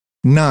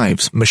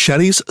Knives,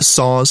 machetes,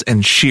 saws,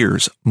 and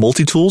shears,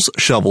 multi-tools,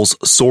 shovels,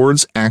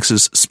 swords,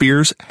 axes,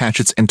 spears,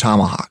 hatchets, and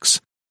tomahawks.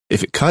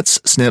 If it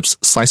cuts, snips,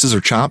 slices,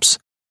 or chops,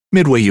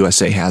 Midway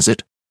USA has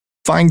it.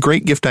 Find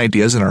great gift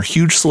ideas in our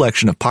huge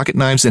selection of pocket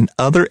knives and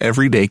other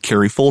everyday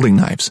carry folding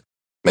knives.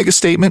 Make a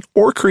statement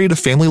or create a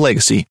family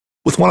legacy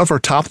with one of our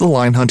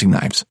top-of-the-line hunting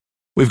knives.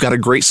 We've got a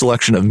great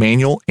selection of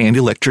manual and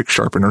electric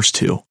sharpeners,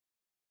 too.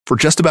 For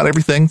just about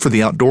everything for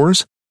the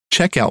outdoors,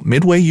 check out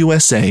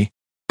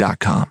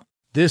MidwayUSA.com.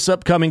 This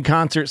upcoming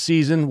concert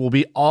season will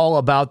be all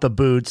about the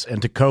boots, and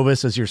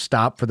Tecovas is your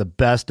stop for the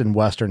best in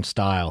Western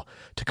style.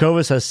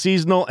 Tecovas has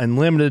seasonal and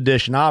limited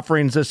edition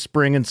offerings this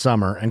spring and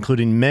summer,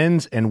 including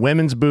men's and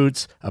women's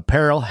boots,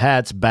 apparel,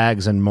 hats,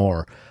 bags, and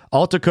more.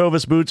 All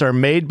Tecovas boots are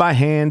made by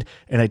hand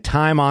in a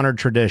time-honored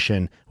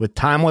tradition with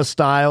timeless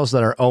styles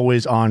that are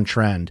always on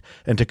trend.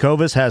 And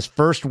Tecovas has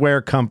first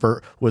wear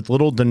comfort with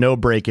little to no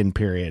break-in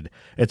period.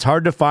 It's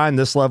hard to find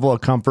this level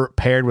of comfort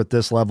paired with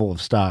this level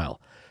of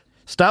style.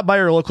 Stop by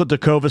your local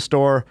Tecovas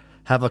store,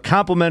 have a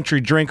complimentary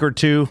drink or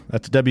two,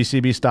 that's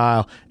WCB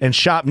style, and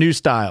shop new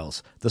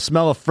styles. The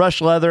smell of fresh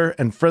leather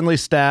and friendly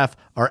staff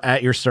are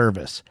at your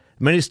service.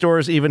 Many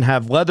stores even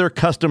have leather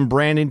custom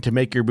branding to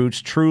make your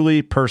boots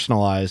truly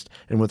personalized.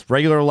 And with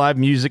regular live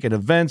music and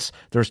events,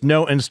 there's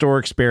no in-store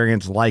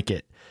experience like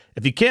it.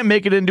 If you can't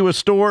make it into a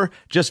store,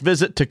 just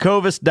visit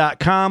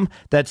tecovas.com.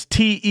 That's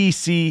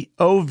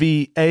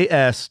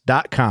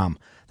TECOVAS.com.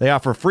 They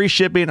offer free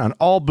shipping on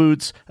all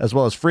boots, as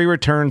well as free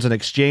returns and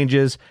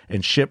exchanges,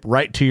 and ship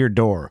right to your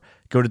door.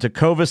 Go to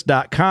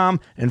tecovas.com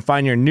and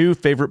find your new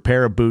favorite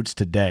pair of boots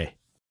today.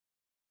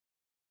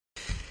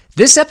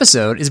 This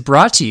episode is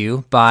brought to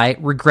you by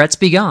Regrets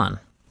Be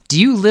Gone.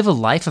 Do you live a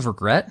life of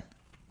regret?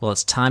 Well,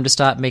 it's time to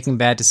stop making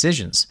bad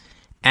decisions.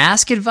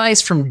 Ask advice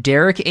from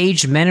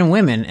Derek-aged men and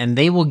women, and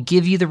they will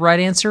give you the right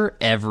answer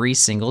every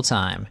single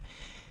time.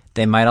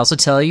 They might also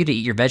tell you to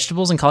eat your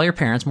vegetables and call your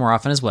parents more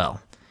often as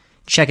well.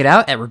 Check it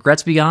out at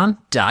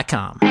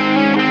regretsbegone.com.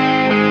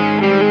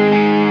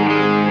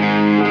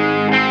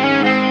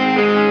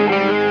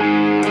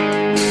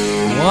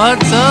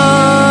 What's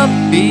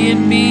up,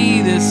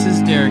 B&B? This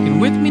is Derek,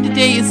 and with me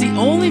today is the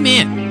only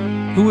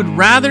man who would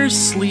rather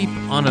sleep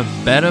on a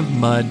bed of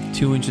mud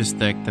 2 inches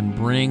thick than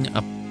bring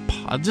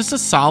just a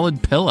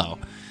solid pillow.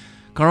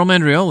 Carl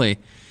Mandrioli.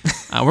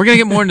 We're going to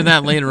get more into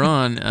that later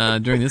on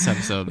during this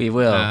episode. We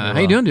will. How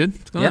you doing, dude?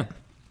 What's going on?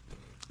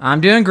 I'm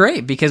doing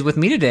great, because with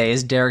me today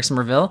is Derek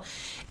Somerville,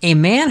 a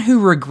man who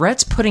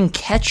regrets putting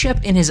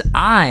ketchup in his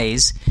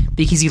eyes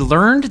because he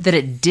learned that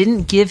it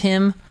didn't give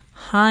him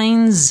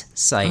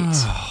hindsight.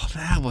 Oh,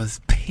 that was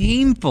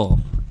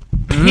painful.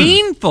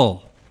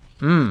 Painful.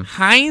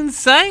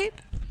 Hindsight?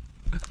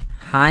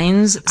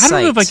 Hindsight. I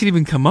don't know if I could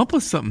even come up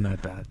with something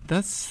that bad.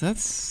 That's.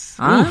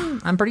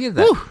 I'm pretty good at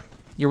that. Woo.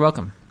 You're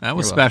welcome. That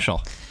was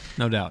special,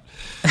 no doubt.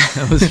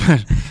 That was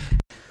special.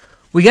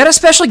 We got a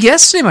special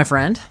guest today, my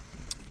friend.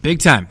 Big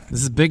time.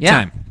 This is big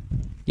time.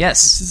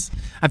 Yes.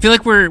 I feel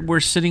like we're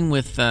sitting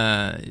with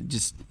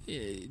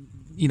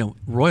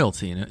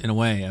royalty in a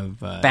way of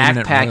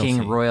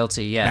backpacking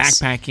royalty. Yes.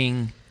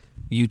 Backpacking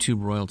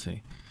YouTube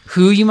royalty.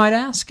 Who, you might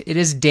ask? It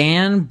is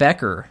Dan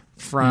Becker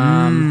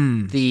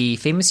from the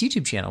famous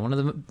YouTube channel, one of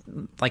the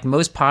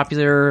most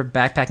popular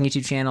backpacking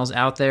YouTube channels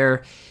out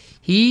there.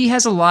 He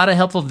has a lot of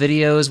helpful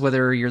videos,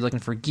 whether you're looking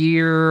for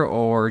gear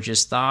or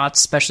just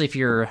thoughts, especially if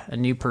you're a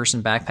new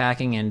person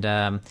backpacking.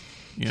 And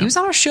he was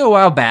on our show a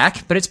while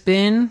back, but it's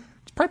probably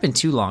been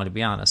too long, to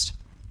be honest.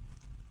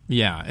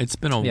 Yeah, it's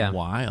been a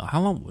while.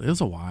 How long? It was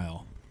a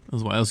while.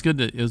 It was good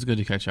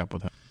to catch up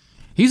with him.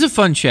 He's a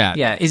fun chat.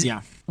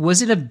 Yeah.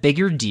 Was it a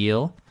bigger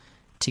deal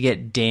to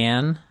get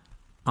Dan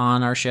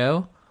on our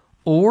show,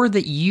 or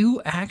that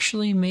you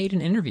actually made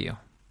an interview?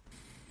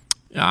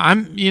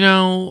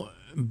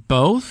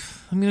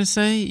 Both. I'm gonna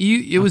say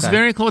it was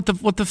very close.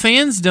 What the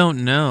fans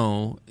don't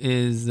know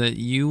is that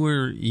you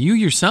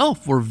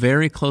yourself were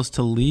very close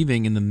to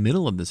leaving in the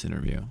middle of this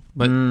interview,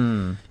 but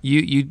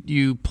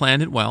you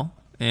planned it well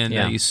and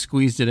you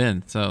squeezed it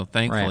in. So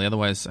thankfully,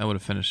 otherwise I would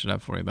have finished it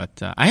up for you.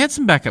 But I had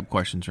some backup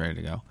questions ready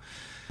to go.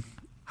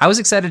 I was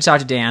excited to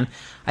talk to Dan.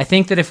 I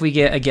think that if we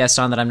get a guest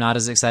on that I'm not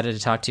as excited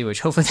to talk to,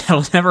 which hopefully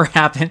that'll never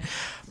happen,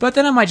 but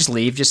then I might just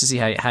leave just to see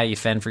how you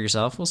fend for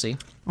yourself. We'll see.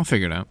 I'll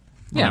figure it out.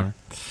 Whatever.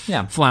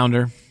 Yeah.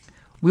 Flounder.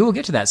 We will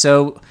get to that.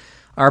 So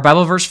our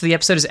Bible verse for the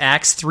episode is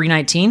Acts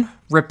 3:19.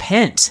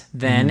 Repent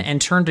then and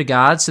turn to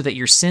God so that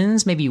your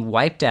sins may be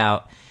wiped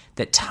out,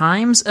 that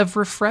times of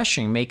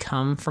refreshing may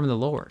come from the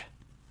Lord.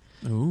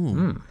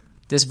 Ooh.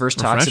 This verse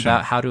talks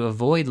about how to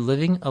avoid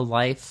living a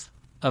life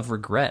of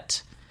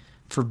regret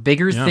for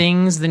bigger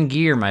things than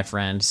gear, my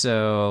friend.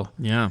 So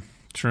yeah,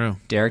 true.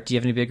 Derek, do you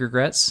have any big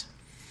regrets?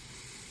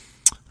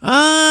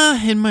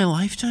 In my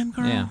lifetime,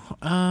 Carl? Yeah.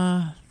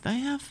 I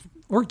have.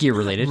 Or gear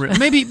related.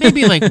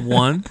 maybe like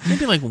one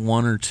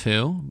or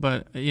two,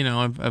 but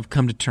I've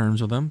come to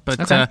terms with them.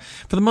 But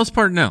for the most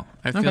part, no.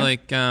 I feel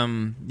like you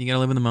got to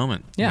live in the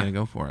moment. You got to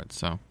go for it.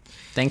 So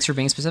Thanks for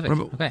being specific.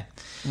 Okay.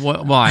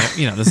 Well,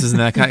 this isn't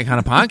that kind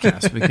of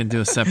podcast. We can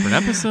do a separate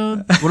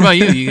episode. What about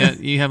you?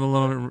 You have a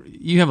lot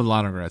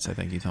of regrets. I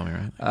think you told me,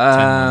 right?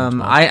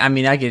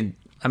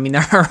 10,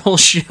 our whole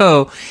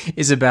show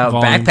is about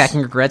Volumes.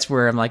 backpacking regrets.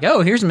 Where I'm like,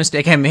 oh, here's a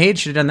mistake I made.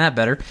 Should have done that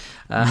better.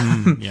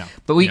 Yeah.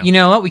 But you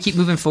know what? We keep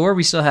moving forward.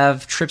 We still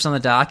have trips on the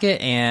docket,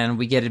 and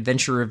we get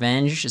adventure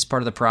revenge as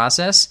part of the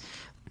process.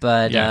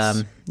 But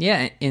Yes.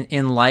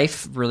 in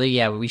life,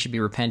 really, we should be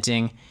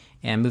repenting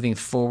and moving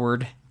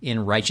forward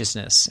in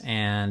righteousness.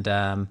 And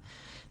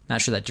not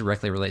sure that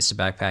directly relates to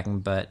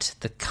backpacking, but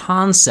the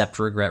concept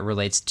regret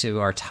relates to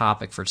our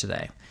topic for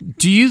today.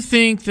 Do you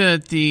think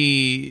that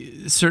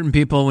the certain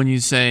people, when you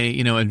say,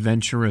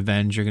 adventure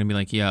revenge, are going to be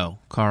like, yo,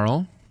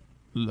 Carl,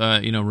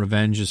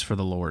 revenge is for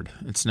the Lord.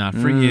 It's not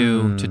for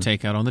you to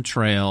take out on the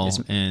trail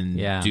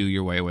and do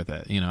your way with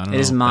it. I don't know. It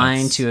is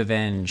mine to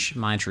avenge,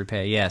 mine to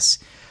repay. Yes.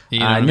 You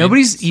know what I mean?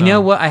 Nobody's. You So-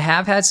 know what? I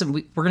have had some.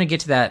 We're going to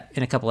get to that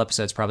in a couple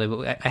episodes probably,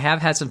 but I have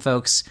had some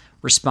folks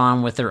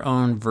respond with their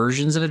own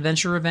versions of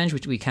adventure revenge,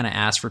 which we kind of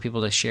asked for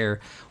people to share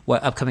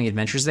what upcoming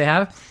adventures they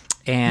have.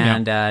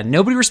 And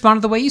nobody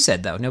responded the way you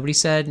said, though. Nobody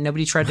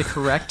tried to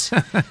correct.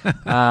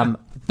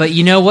 But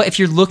you know what? If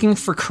you're looking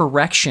for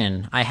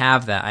correction, I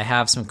have that. I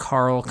have some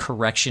Carl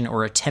correction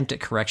or attempt at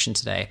correction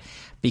today,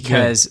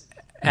 because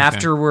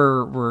after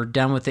we're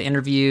done with the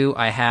interview,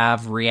 I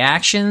have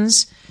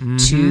reactions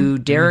to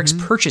Derek's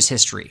purchase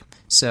history.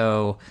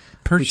 So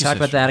we talked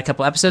about that a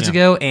couple episodes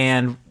ago,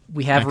 and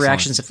we have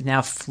reactions that have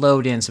now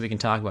flowed in, so we can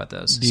talk about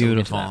those.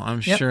 Beautiful.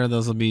 I'm sure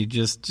those will be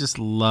just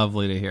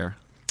lovely to hear.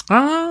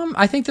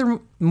 I think they're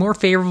more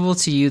favorable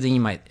to you than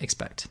you might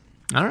expect.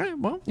 All right.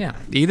 Well, Yeah.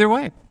 Either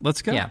way,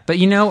 let's go. Yeah, but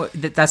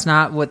that's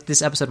not what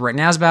this episode right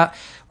now is about.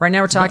 Right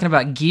now we're talking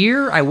about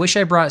Gear I Wish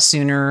I Brought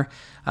Sooner,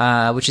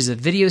 which is a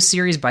video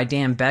series by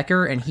Dan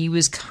Becker, and he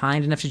was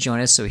kind enough to join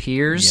us, so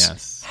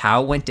here's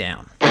how it went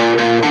down.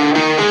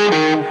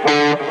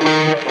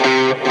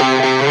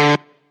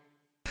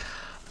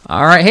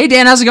 All right. Hey,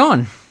 Dan, how's it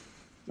going?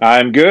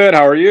 I'm good.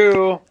 How are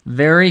you?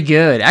 Very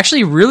good.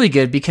 Actually, really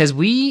good, because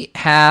we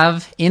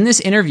have, in this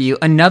interview,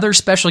 another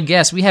special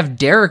guest. We have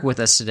Derek with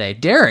us today.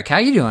 Derek, how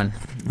you doing?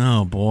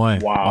 Oh boy!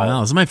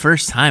 Wow. This is my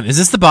first time. Is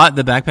this the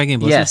Backpacking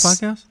Blizzards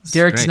podcast? This is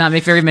Derek great. does not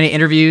make very many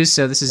interviews,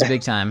 so this is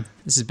big time.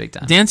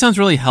 Dan sounds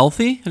really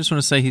healthy. I just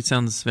want to say he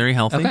sounds very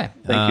healthy. Okay.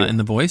 Thank you. In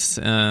the voice.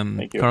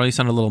 Thank you. Carl, you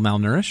sound a little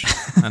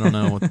malnourished. I don't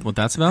know what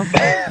that's about.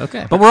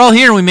 Okay. But we're all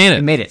here and we made it.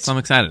 We made it. So I'm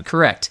excited.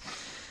 Correct.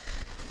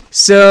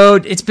 So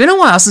it's been a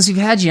while since we've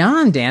had you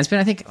on, Dan. It's been,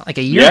 I think, like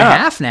a year and a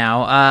half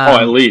now.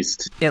 At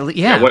least.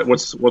 Yeah.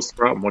 What's the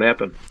problem? What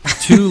happened?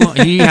 Too long.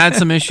 He had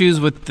some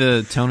issues with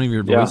the tone of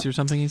your voice Yeah. or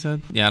something. He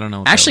said, "Yeah, I don't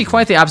know." Actually,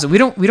 quite the opposite. We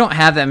don't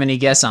have that many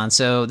guests on,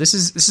 so this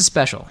is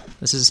special.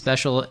 This is a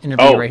special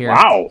interview right here.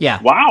 Wow.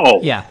 Yeah. Wow.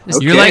 Yeah.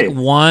 You're Okay. like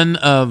one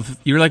of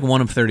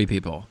 30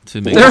 people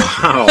to make.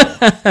 Wow.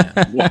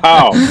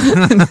 Wow.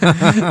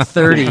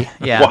 30.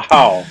 Yeah.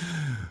 Wow.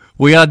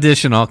 We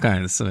audition all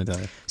kinds. Let me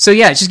tell you. So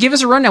yeah, just give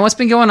us a rundown. What's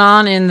been going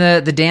on in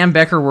the Dan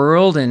Becker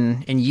world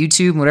and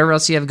YouTube and whatever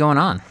else you have going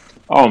on?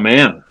 Oh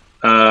man.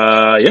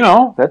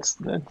 That's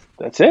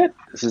it.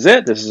 This is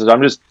it.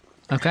 I'm just.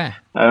 Okay.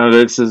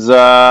 This is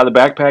the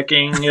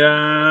backpacking.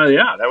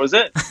 That was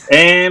it,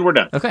 and we're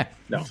done. Okay.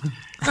 No.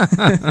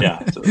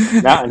 Yeah. So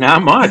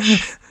not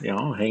much.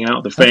 Hanging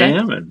out with the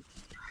fam and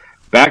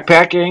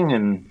backpacking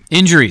and.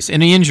 Injuries?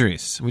 Any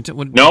injuries?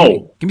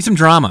 No. Give me some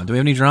drama. Do we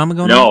have any drama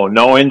going on?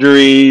 No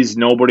injuries.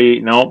 Nobody.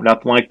 Nope.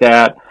 Nothing like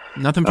that.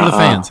 Nothing for the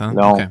fans, huh?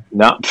 No. Okay.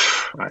 No.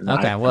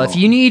 Okay. Well, if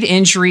you need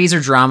injuries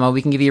or drama,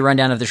 we can give you a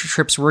rundown of the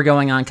trips we're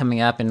going on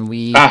coming up, and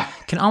we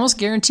can almost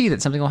guarantee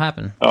that something will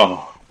happen.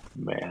 Oh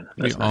man.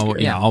 That's not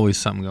scary. Always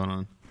something going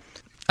on.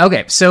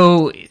 Okay,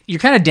 so you're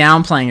kind of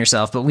downplaying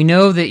yourself, but we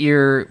know that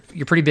you're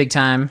pretty big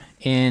time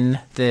in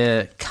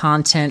the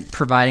content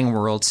providing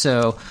world.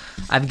 So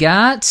I've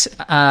got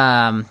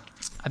something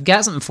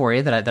for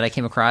you that I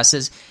came across.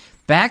 Is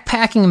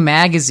Backpacking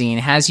Magazine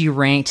has you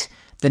ranked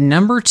the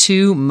number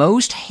 2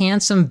 most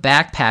handsome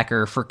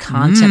backpacker for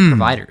content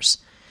providers.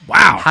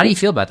 Wow. How do you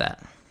feel about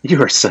that?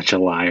 You are such a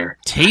liar.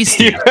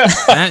 Tasty.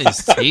 That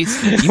is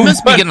tasty. You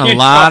must be getting a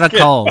lot of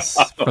calls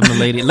from the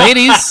lady.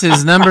 Ladies,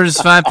 his number is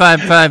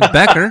 555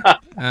 Becker.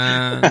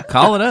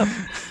 Call it up.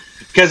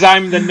 Because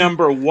I'm the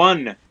number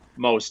 1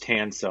 most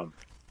handsome.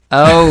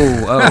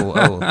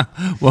 Oh.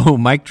 Whoa,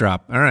 mic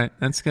drop. All right,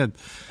 that's good.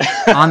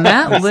 On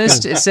that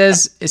list, it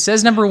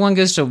says number 1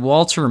 goes to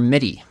Walter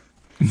Mitty.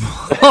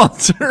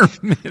 Walter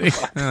Mitty.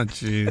 Oh,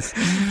 jeez.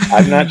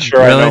 I'm not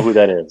sure Really? I know who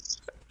that is.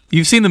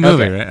 You've seen the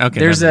movie, right?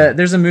 Okay. There's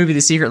a movie, The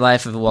Secret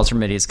Life of Walter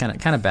Mitty. It's kind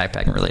of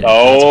backpacking related.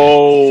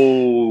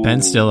 Oh.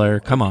 Ben Stiller.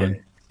 Come on.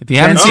 Okay. If you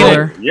haven't seen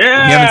Stiller. it,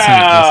 Yeah. If you haven't seen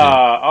it, go see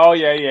it.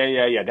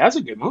 Oh, yeah. That's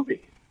a good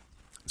movie.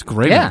 It's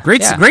great. Yeah,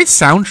 Great yeah.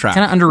 soundtrack.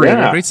 Kind of underrated.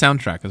 Yeah. Great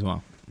soundtrack as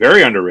well.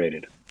 Very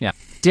underrated. Yeah.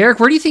 Derek,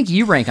 where do you think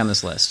you rank on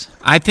this list?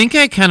 I think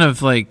I kind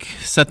of like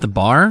set the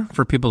bar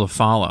for people to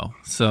follow.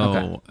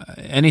 So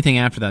anything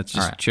after that's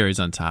just cherries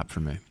on top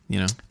for me, you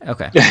know?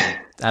 Okay. I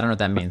don't know what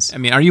that means. I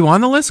mean, are you on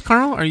the list,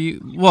 Carl? Are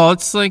you? Well,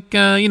 it's like,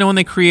 when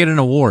they create an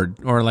award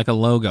or like a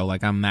logo,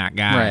 like I'm that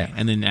guy. Right.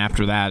 And then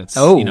after that, it's,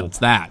 it's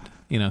that.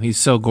 He's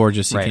so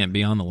gorgeous he can't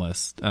be on the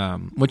list,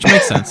 which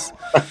makes sense.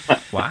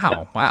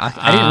 Wow.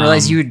 I didn't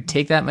realize you would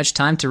take that much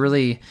time to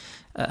really...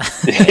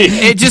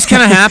 it just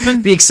kind of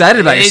happened. Be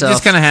excited about yourself. It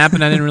just kind of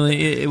happened. I didn't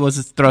really. It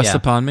was thrust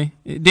upon me.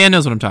 Dan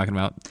knows what I'm talking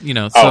about.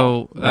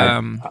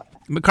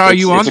 But Carl, are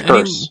you on?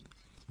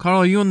 Carl,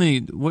 are you on the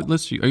what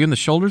list? Are you on the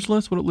shoulders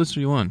list? What list are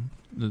you on?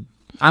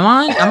 I'm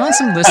on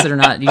some lists that are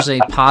not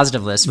usually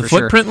positive lists for sure.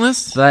 The footprint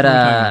list,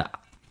 but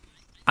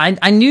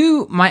I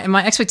knew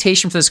my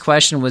expectation for this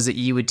question was that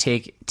you would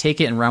take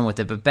it and run with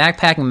it, but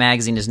Backpacking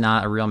Magazine is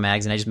not a real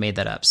magazine. I just made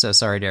that up. So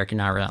sorry, Derek, you're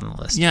not really on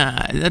the list.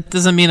 Yeah, that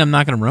doesn't mean I'm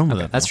not going to run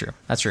with it. That's true.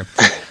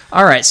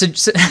 All right, so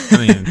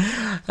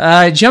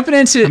jumping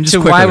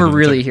into why we're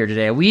really here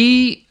today.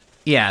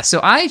 So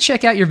I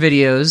check out your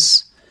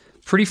videos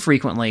pretty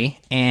frequently,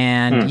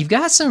 and you've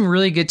got some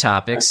really good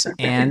topics.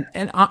 And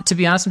to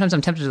be honest, sometimes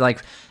I'm tempted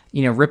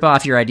to rip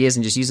off your ideas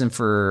and just use them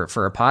for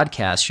a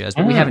podcast shows,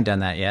 but we haven't done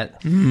that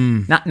yet.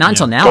 Not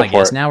until now, I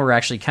guess. Now we're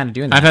actually kind of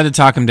doing that. I've had to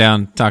talk him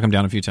down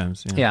a few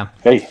times. Yeah.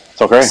 Hey,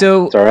 it's okay.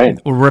 So it's all right.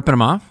 We're ripping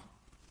them off.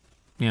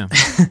 Yeah.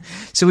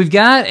 So we've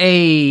got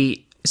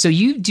so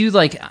you do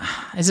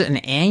is it an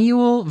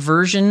annual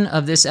version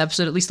of this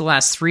episode? At least the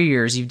last 3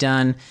 years, you've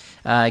done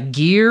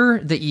gear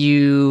that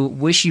you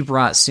wish you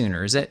brought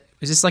sooner. Is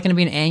this going to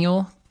be an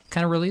annual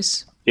kind of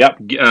release?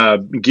 Yep.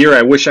 Gear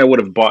I wish I would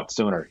have bought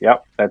sooner.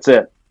 Yep. That's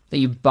it. That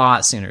you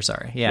bought sooner,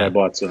 sorry. Yeah. I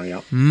bought sooner, yeah.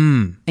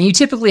 And you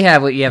typically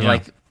have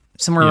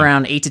somewhere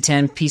around 8 to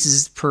 10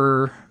 pieces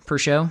per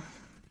show?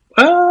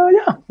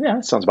 Yeah,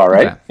 that sounds about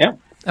right. Okay. Yeah.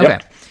 Okay.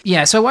 Yep.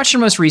 Yeah, so I watched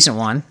your most recent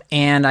one,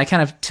 and I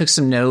kind of took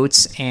some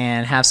notes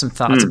and have some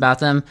thoughts about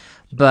them,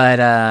 but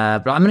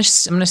I'm gonna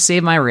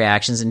save my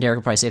reactions, and Derek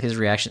will probably save his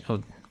reaction.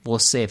 We'll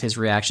save his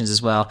reactions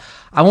as well.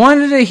 I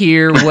wanted to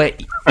hear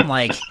what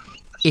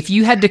if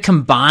you had to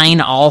combine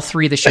all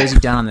 3 of the shows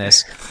you've done on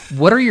this,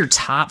 what are your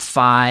top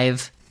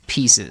 5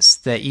 pieces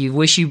that you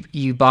wish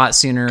you bought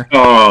sooner?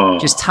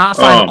 Just top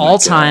 5 all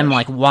time.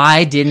 Like,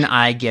 why didn't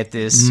I get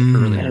this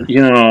earlier?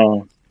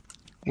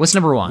 What's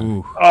number 1?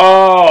 Ooh.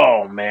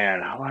 Oh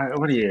man,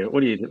 what do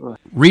you do?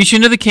 Reach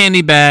into the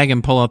candy bag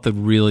and pull out the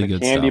really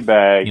good candy stuff.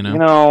 Bag.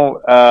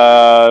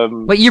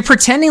 But you're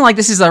pretending like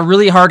this is a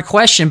really hard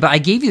question. But I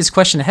gave you this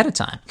question ahead of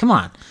time. Come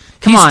on.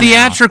 He's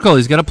theatrical. Now.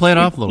 He's got to play it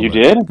off a little bit.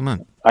 You did? Come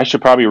on. I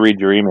should probably read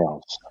your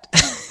emails.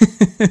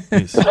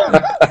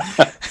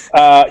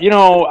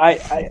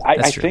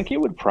 I think it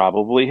would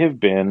probably have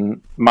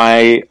been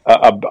my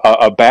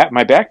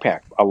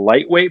backpack, a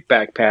lightweight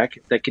backpack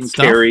that can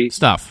carry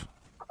stuff.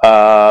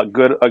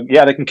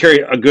 That can carry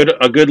a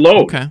good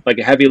load, like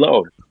a heavy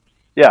load.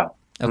 Yeah.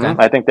 Okay.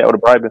 I think that would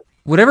have probably been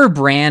whatever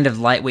brand of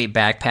lightweight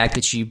backpack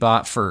that you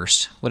bought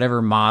first,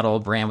 whatever model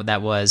brand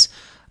that was,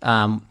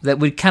 that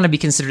would kind of be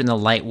considered in the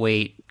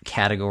lightweight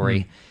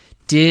category.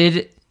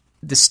 Did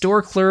the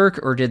store clerk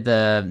or did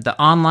the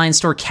online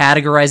store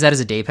categorize that as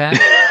a day pack?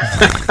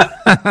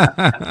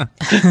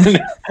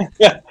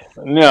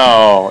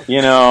 No,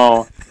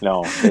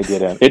 they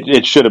didn't.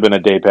 It should have been a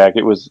day pack.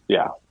 It was,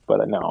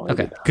 but no.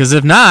 Okay. Because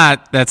if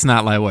not, that's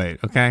not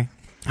lightweight. Okay.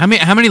 How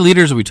many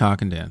liters are we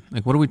talking, Dan?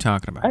 Like, what are we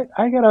talking about?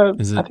 I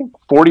think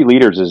 40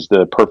 liters is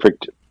the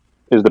perfect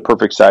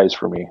size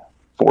for me.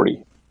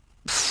 40.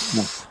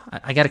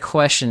 I got a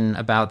question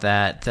about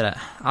that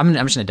I'm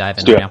just going to dive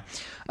in right now.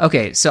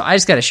 Okay, so I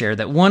just got to share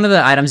that one of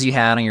the items you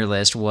had on your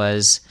list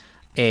was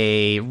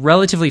a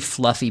relatively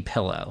fluffy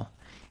pillow.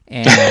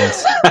 And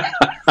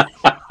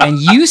and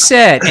you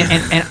said,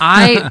 and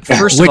I,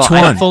 first of all,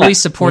 I fully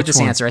support this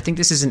answer. I think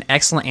this is an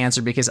excellent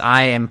answer because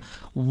I am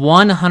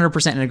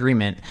 100% in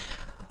agreement.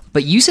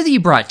 But you said that you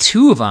brought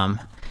 2 of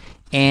them.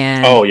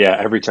 And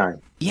every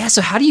time. Yeah,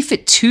 so how do you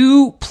fit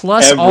 2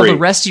 plus all the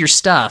rest of your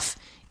stuff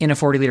in a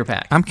 40-liter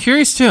pack? I'm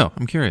curious too.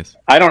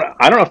 I don't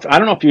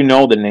know if you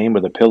know the name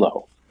of the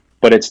pillow,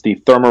 but it's the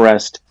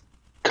Thermarest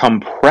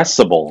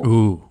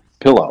compressible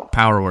pillow.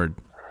 Power word.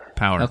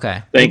 Power.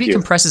 Okay. Maybe it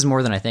compresses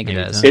more than I think it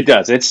does. It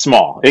does. It's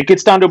small. It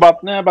gets down to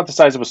about the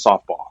size of a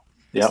softball.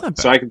 Yeah.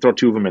 So I can throw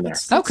 2 of them in there.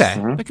 Okay.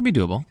 That could be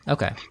doable.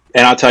 Okay.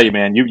 And I'll tell you,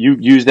 man, you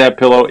use that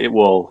pillow, it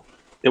will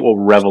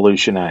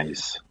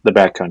revolutionize the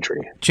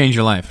backcountry. Change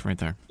your life right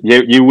there.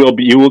 You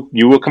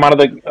will come out of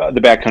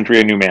the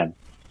backcountry a new man.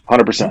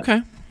 100%.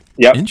 Okay.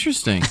 Yep.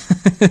 Interesting.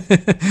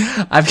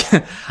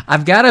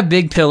 I've got a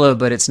big pillow,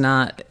 but it's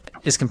not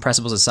as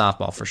compressible as a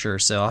softball for sure.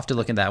 So I'll have to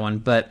look at that one.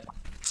 But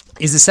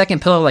is the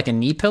second pillow like a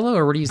knee pillow,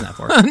 or what are you using that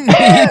for? Knee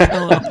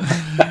pillow.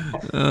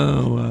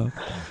 Oh wow.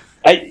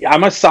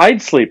 I'm a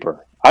side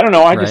sleeper. I don't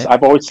know.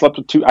 I've always slept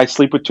with 2. I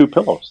sleep with 2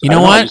 pillows. You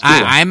know what?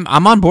 I'm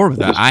on board with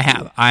that.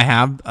 I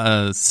have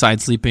a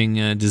side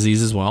sleeping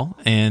disease as well,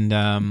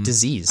 and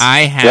disease.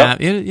 I have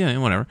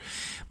whatever.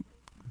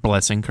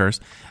 Blessing, curse.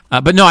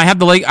 But no, I have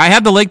the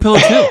leg pillow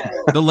too.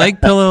 The leg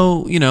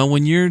pillow,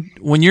 when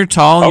you're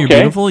tall and you're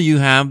beautiful, you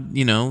have,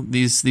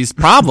 these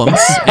problems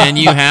and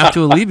you have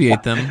to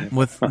alleviate them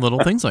with little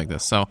things like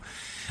this. So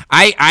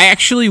I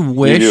actually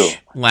wish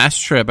last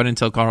trip, I didn't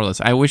tell Carlos,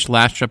 I wish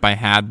last trip I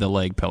had the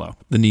leg pillow,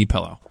 the knee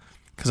pillow,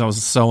 because I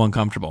was so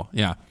uncomfortable.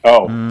 Yeah.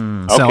 Oh,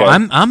 okay. So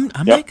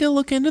I might go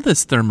look into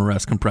this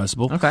Thermarest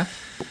compressible. Okay.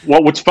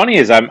 Well, what's funny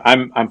is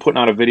I'm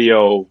putting out a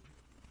video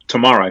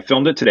tomorrow. I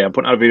filmed it today. I'm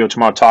putting out a video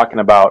tomorrow talking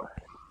about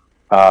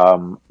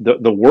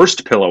the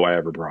worst pillow I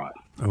ever brought.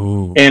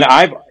 Ooh. And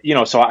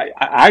so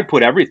I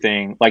put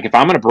everything, like if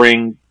I'm going to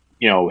bring,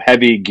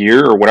 heavy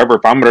gear or whatever,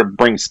 if I'm going to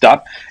bring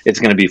stuff, it's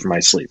going to be for my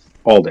sleep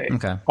all day.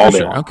 Okay. All day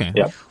Sure. long. Okay.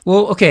 Yeah.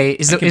 Well, okay.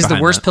 Is the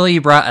worst that. pillow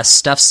you brought a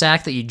stuffed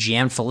sack that you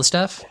jammed full of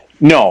stuff?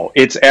 No,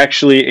 it's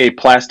actually a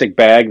plastic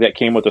bag that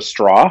came with a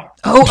straw.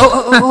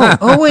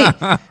 Oh,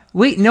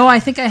 wait. No, I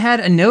think I had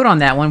a note on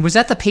that one. Was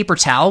that the paper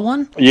towel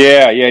one?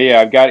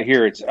 Yeah. I've got it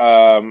here. It's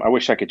I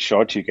wish I could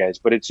show it to you guys,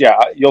 but it's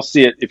you'll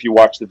see it if you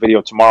watch the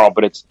video tomorrow.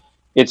 But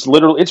it's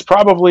literally, it's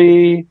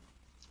probably,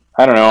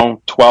 I don't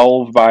know,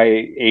 12 by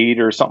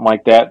 8 or something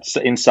like that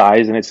in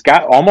size, and it's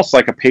got almost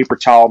like a paper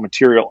towel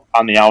material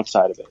on the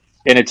outside of it,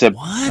 and it's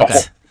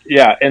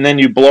and then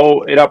you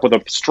blow it up with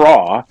a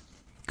straw.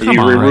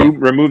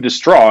 Remove the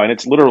straw, and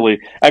it's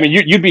literally, I mean,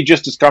 you'd be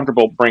just as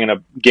comfortable bringing a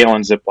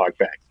gallon Ziploc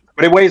bag.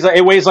 But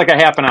it weighs like a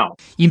half an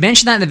ounce. You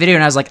mentioned that in the video,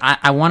 and I was like,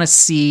 I want to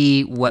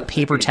see what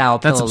paper towel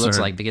pillow looks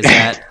like, because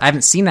I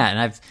haven't seen that, and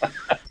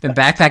I've been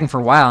backpacking for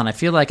a while, and I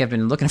feel like I've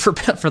been looking for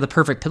the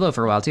perfect pillow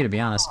for a while too, to be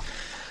honest.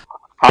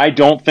 I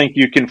don't think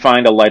you can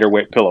find a lighter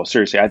weight pillow.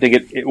 Seriously, I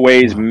think it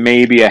weighs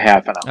maybe a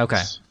half an ounce.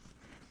 Okay.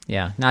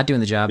 Yeah, not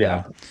doing the job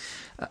though.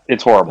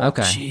 It's horrible.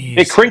 Okay. Jeez.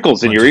 It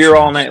crinkles in your ear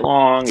all night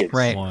long. It's,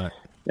 Right. What?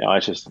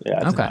 It's just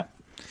it's Okay. not.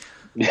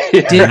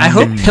 I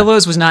hope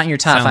pillows was not in your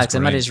top Sounds 5, because I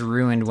might have great. just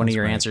ruined one of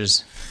your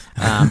answers.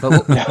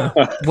 But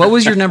what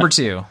was your number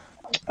 2?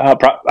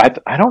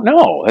 I don't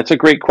know. That's a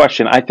great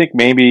question. I think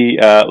maybe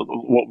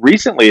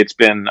recently it's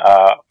been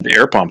the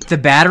air pump. The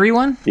battery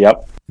one?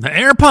 Yep, The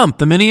air pump,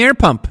 the mini air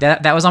pump.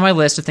 That was on my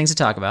list of things to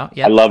talk about.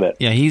 Yeah. I love it.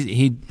 Yeah,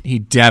 he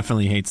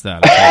definitely hates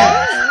that.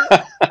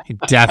 He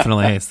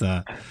definitely hates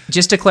that.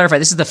 Just to clarify,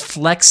 this is the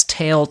Flex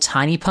Tail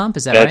Tiny Pump.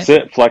 Is that That's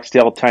right? it.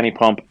 FlexTail Tiny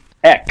Pump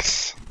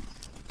X.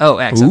 Oh,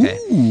 X. Okay.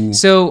 Ooh.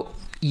 So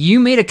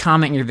you made a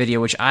comment in your video,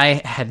 which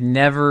I had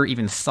never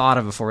even thought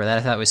of before, that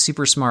I thought was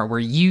super smart, where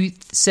you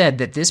said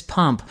that this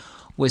pump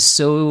was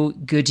so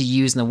good to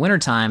use in the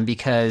wintertime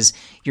because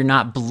you're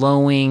not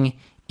blowing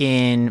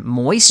in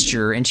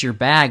moisture into your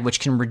bag, which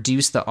can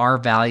reduce the R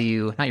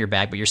value, not your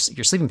bag, but your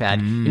sleeping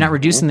pad. You're not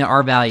reducing the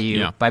R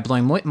value by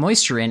blowing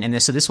moisture in, and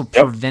this will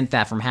prevent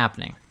that from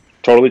happening.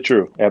 Totally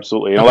true.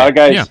 Absolutely. And a lot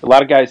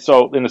of guys.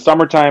 So in the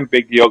summertime,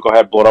 big deal. Go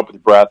ahead, blow it up with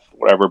your breath,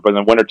 whatever. But in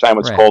the wintertime,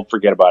 it's cold.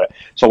 Forget about it.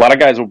 So a lot of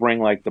guys will bring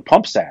like the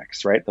pump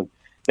sacks, right?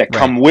 That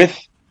come with,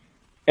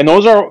 and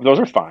those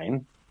are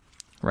fine.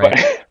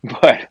 Right.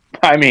 But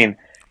I mean,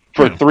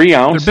 for 3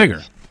 ounces, They're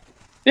bigger.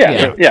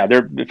 Yeah.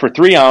 They're for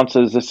 3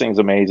 ounces. This thing's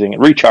amazing. It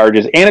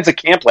recharges, and it's a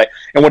camp light.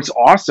 And what's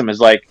awesome is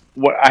like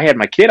what I had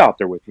my kid out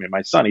there with me.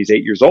 My son, he's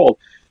 8 years old.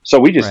 So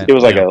we just it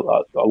was like a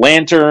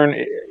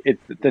lantern.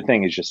 The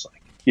thing is just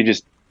like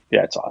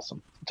it's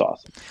awesome. It's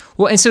awesome.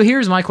 Well, and so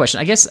here's my question.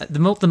 I guess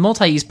the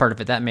multi-use part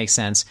of it, that makes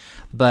sense.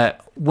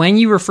 But when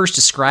you were first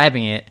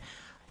describing it,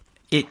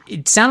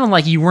 it sounded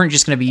like you weren't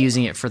just going to be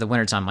using it for the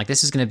wintertime. Like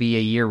this is going to be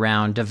a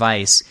year-round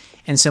device.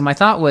 And so my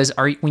thought was,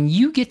 when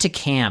you get to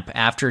camp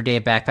after a day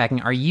of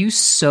backpacking, are you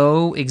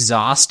so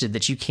exhausted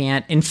that you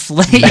can't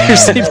inflate your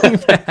sleeping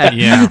bag?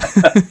 Yeah.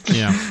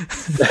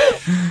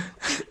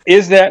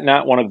 Is that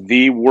not one of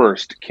the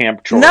worst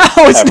camp chores? No,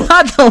 it's ever?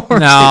 not the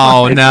worst.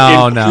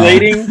 No.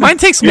 Inflating Mine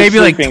takes your maybe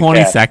like sleeping 20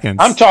 pad. seconds.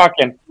 I'm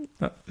talking.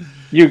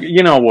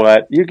 You know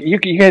what? You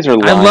guys are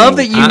lying. I love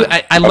that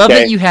you. I love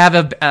Okay. that you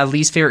have a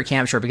least favorite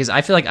camp chore, because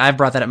I feel like I've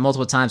brought that up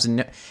multiple times,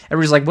 and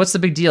everybody's like, "What's the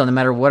big deal?" No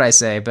matter what I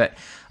say, but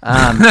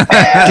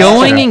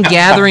going and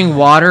gathering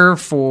water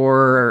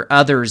for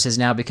others has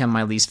now become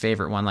my least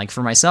favorite one. Like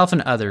for myself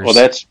and others. Well,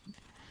 that's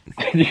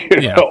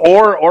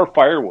or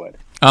firewood.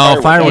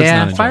 Oh, firewood's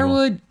not enjoyable.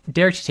 firewood.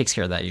 Derek takes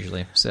care of that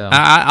usually. So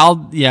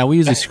we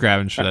usually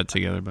scavenge for that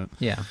together, but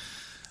yeah.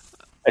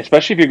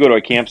 Especially if you go to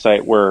a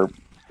campsite where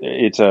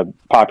it's a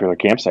popular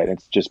campsite,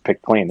 it's just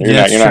picked clean. You're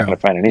That's not going true.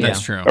 to find anything.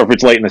 That's true. Or if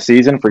it's late in the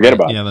season, forget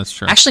about yeah, it. that's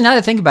true. Actually, now that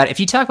I think about it, if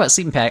you talk about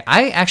sleeping bag,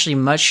 I actually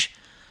much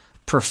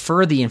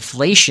prefer the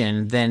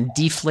inflation than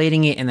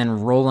deflating it and then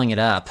rolling it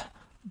up.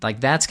 Like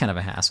that's kind of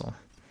a hassle.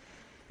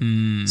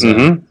 So,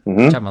 talking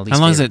about least How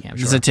long does favorite it camp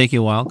does chore. it take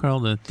you a while,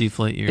 Carl, to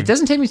deflate your? It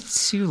doesn't take me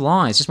too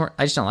long. It's just more.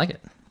 I just don't like it.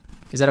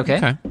 Is that okay?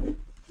 Okay. Is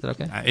that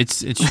okay?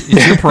 It's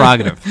your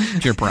prerogative.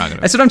 It's your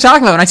prerogative. That's what I'm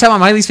talking about. When I talk about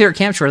my least favorite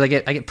camp chores, I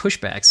get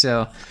pushback.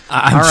 So,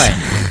 all right.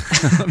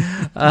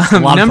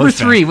 Number pushback.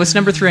 3. What's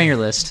number 3 on your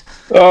list?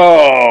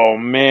 Oh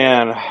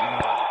man.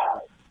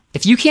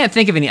 If you can't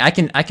think of any, I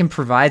can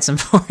provide some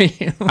for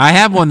you. I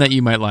have one that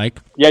you might like.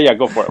 Yeah,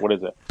 go for it. What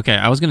is it? Okay,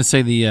 I was going to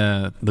say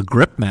the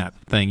grip mat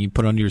thing you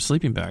put under your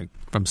sleeping bag.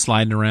 from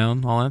sliding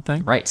around, all that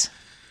thing. Right.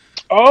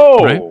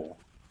 Oh, Right?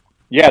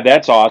 yeah,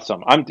 that's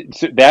awesome.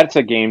 That's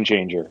a game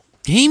changer.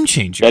 Game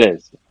changer. That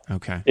is.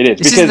 Okay. It is.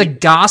 This because is the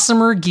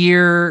Gossamer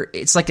Gear.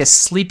 It's like a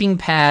sleeping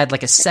pad,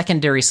 like a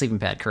secondary sleeping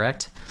pad,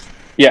 correct?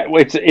 Yeah,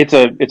 well, it's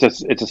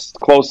a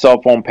closed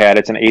cell phone pad.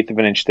 It's an eighth of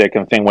an inch thick,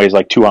 and the thing weighs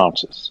like 2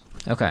 ounces.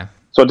 Okay.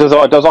 So it does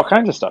all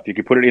kinds of stuff. You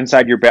can put it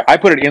inside your back. I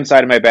put it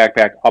inside of my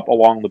backpack, up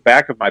along the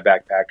back of my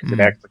backpack, because it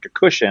acts like a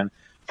cushion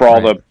for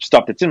all the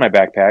stuff that's in my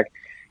backpack.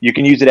 You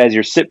can use it as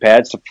your sit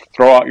pads to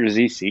throw out your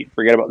Z seat.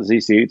 Forget about the Z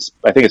seat.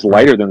 I think it's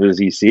lighter than the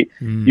Z seat.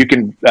 You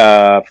can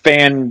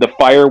fan the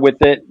fire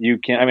with it. You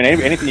can, I mean,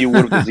 anything you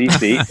would with the Z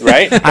seat,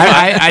 right?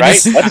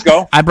 Let's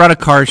go. I brought a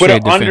car Put it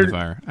shade to fan under- the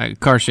fire.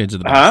 Car shades are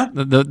the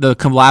best. The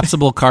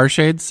collapsible car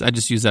shades, I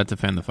just use that to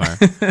fan the fire.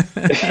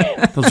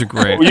 Those are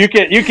great.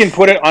 You can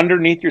put it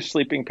underneath your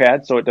sleeping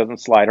pad so it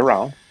doesn't slide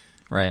around.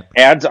 Right.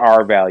 Adds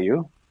R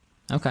value.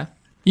 Okay.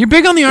 You're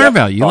big on the R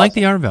value. You awesome. like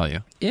the R value.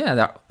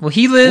 Yeah. Well,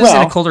 he lives in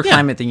a colder yeah.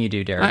 climate than you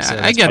do, Derek. So I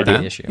that's get part of that.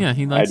 the issue. Yeah,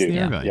 he likes do, the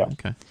yeah, R value. yeah.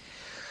 Okay.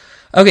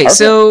 Okay, Perfect.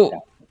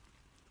 so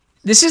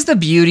this is the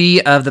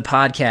beauty of the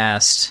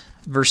podcast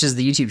versus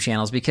the YouTube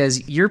channels,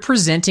 because you're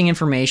presenting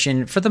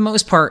information for the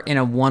most part in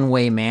a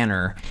one-way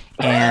manner,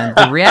 and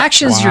the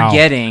reactions you're Wow.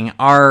 getting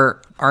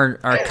are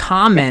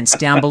comments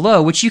down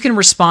below, which you can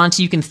respond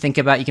to, you can think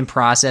about, you can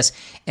process,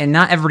 and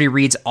not everybody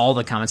reads all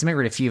the comments. I might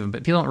read a few of them,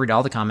 but people don't read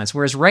all the comments.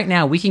 Whereas right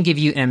now, we can give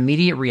you an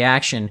immediate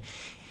reaction,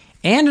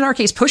 and in our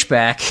case,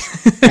 pushback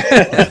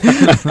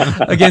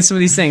against some of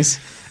these things.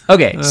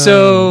 Okay,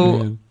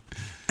 so.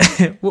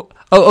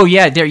 Oh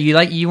yeah, Derek,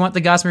 you want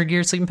the Gossamer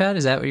Gear sleeping pad?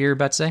 Is that what you're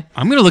about to say?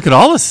 I'm gonna look at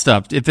all this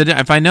stuff.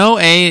 If I know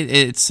A,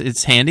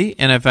 it's handy,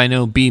 and if I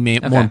know B,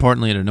 more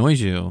importantly, it annoys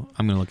you,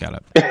 I'm gonna look at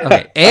it.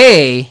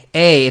 Okay.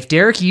 If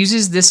Derek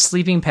uses this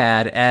sleeping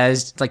pad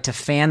as like to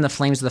fan the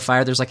flames of the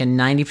fire, there's like a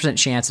 90%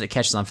 chance that it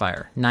catches on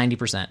fire.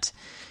 90%.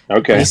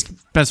 Okay.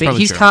 That's probably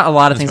He's true. caught a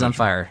lot of That's things on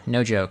probably fire.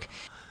 No joke.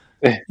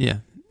 Yeah,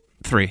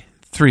 three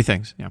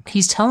things. Yeah.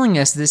 He's telling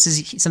us this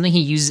is something he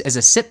uses as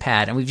a sit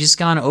pad, and we've just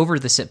gone over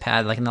the sit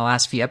pad like in the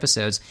last few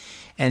episodes.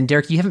 And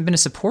Derek, you haven't been a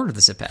supporter of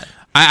the sit pad.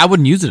 I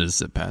wouldn't use it as a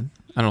sit pad.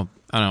 I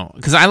don't,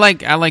 because I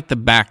like the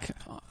back.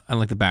 I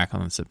like the back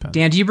on the sit pad.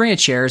 Dan, do you bring a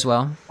chair as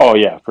well? Oh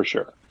yeah, for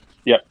sure.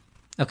 Yep.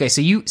 Okay,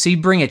 so you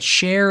bring a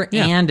chair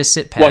and a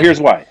sit pad. Well,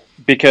 here's why.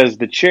 Because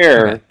the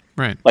chair,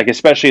 Right. like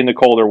especially in the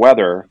colder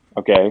weather,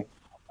 okay,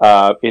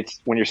 it's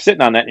when you're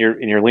sitting on that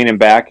and you're leaning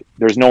back,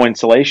 there's no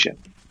insulation.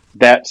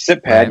 That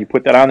sit pad, you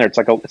put that on there. It's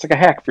like a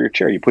hack for your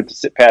chair. You put the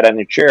sit pad on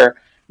your chair.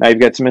 Now you've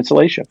got some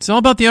insulation. It's all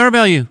about the R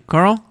value,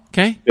 Carl.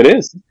 Okay. It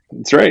is.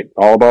 That's right.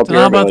 All about the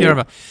All R about the value. R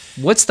value.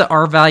 What's the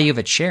R value of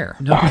a chair?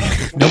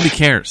 Nobody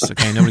cares.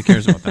 Okay. Nobody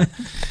cares about that.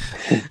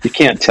 You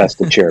can't test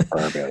the chair for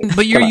R value.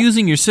 But you're Come on.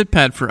 using your sit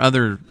pad for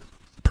other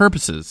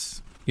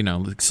purposes,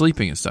 like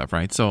sleeping and stuff,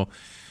 right? So,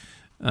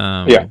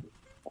 Yeah.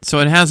 So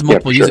it has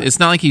multiple for uses. sure. It's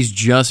not like he's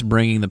just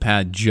bringing the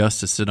pad just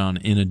to sit on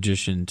in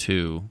addition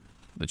to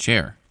the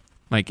chair.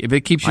 Like if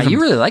it keeps you Wow, from,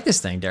 you really like this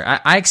thing, Derek.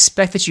 I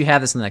expect that you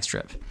have this on the next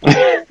trip. maybe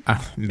I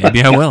will.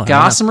 I don't know.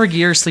 Gossamer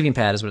Gear sleeping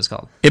pad is what it's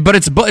called. But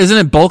isn't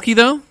it bulky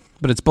though?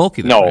 But it's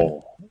bulky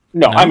though. right?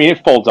 No. I mean,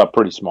 it folds up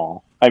pretty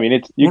small. I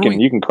mean, you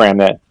can cram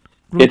that.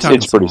 What are we talking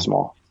It's pretty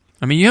small.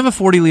 I mean, you have a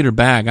 40-liter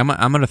bag. I'm at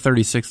a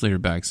 36-liter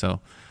bag, so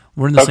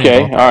we're in the same Okay.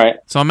 ballpark. All right.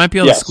 So I might be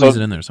able Yeah, to squeeze so-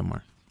 it in there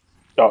somewhere.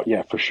 Oh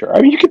yeah, for sure.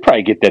 I mean, you could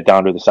probably get that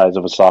down to the size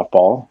of a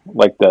softball,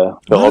 like the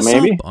pillow, of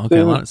maybe. softball.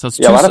 Okay, so it's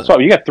yeah, a two lot of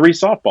softball. You got 3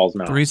 softballs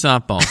now. 3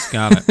 softballs.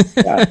 Got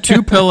it.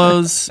 2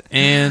 pillows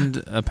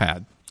and a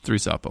pad. 3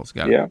 softballs.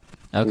 Got it. Yeah.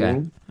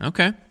 Okay.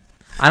 Okay.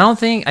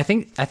 I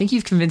think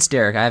you've convinced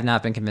Derek. I have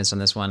not been convinced on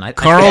this one.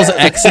 Carl's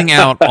Xing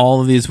out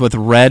all of these with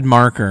red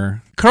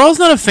marker. Carl's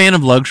not a fan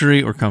of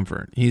luxury or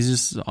comfort. He's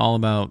just all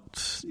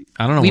about,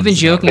 I don't know. We've what been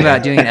it's joking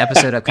about doing an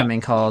episode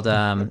upcoming called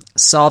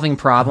Solving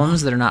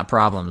Problems That Are Not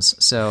Problems.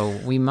 So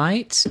we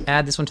might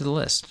add this one to the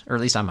list, or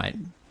at least I might.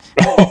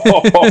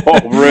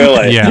 Oh,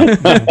 really? Yeah.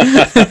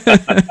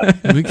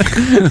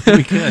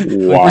 we could.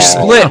 Wow. We're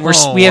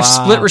split. We have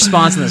wow. split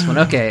response on this one.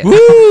 Okay. Woo!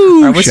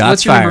 All right, what's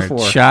Shots your fired. number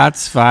 4?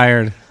 Shots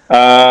fired.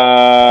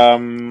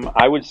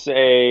 I would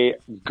say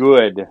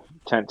good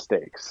tent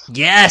stakes.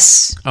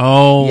 Yes.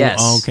 Oh,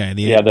 Yes. okay.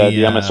 The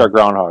MSR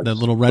groundhogs. The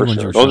little red for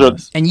ones sure. you were Those showing are.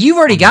 us. And you've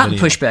already gotten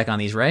video. pushback on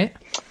these, right?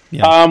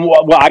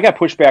 Well, I got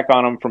pushback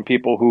on them from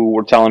people who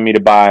were telling me to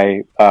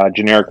buy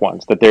generic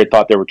ones that they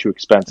thought they were too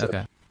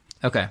expensive.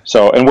 Okay.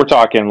 So, and we're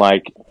talking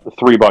like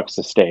 $3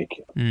 a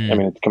steak. I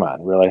mean, come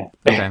on, really?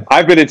 Okay.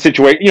 I've been in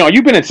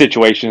you've been in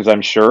situations,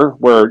 I'm sure,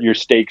 where your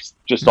steaks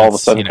just all of a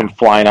sudden come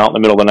flying out in the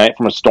middle of the night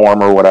from a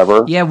storm or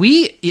whatever. Yeah,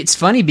 it's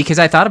funny because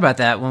I thought about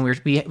that when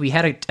we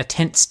had a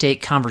tent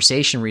stake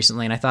conversation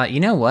recently, and I thought, you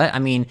know what? I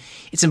mean,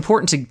 it's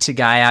important to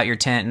guy out your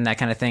tent and that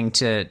kind of thing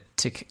to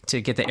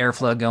get the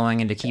airflow going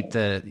and to keep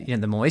the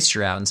the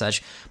moisture out and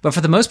such. But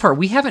for the most part,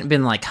 we haven't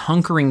been like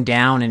hunkering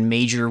down in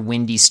major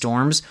windy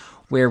storms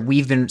where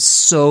we've been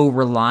so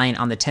reliant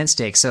on the tent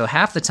stake. So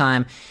half the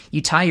time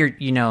you tie your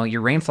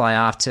rainfly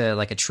off to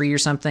like a tree or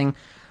something.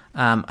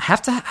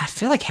 I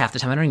feel like half the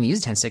time I don't even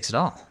use tent stakes at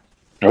all.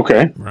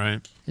 Okay.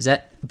 Right. Is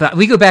that? But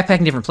we go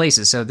backpacking different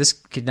places, so this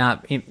could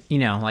not.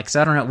 Like,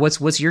 so I don't know.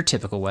 What's your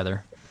typical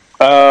weather?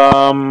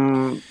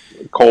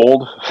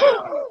 Cold.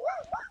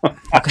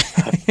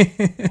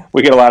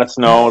 We get a lot of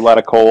snow, a lot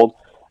of cold.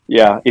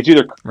 Yeah, it's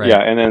either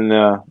and then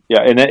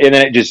and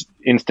then it just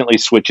instantly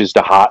switches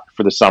to hot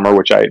for the summer,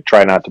 which I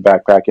try not to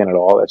backpack in at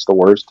all. That's the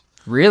worst.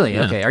 Really?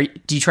 Yeah. Okay.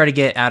 Do you try to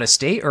get out of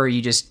state, or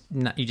you just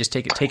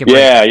take a break?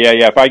 Yeah.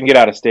 If I can get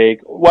out of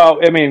state, well,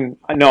 I mean,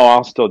 no,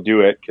 I'll still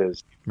do it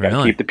because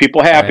gotta keep the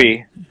people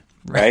happy,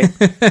 right?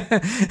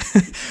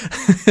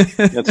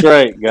 That's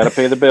right. Got to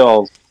pay the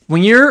bills.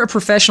 When you're a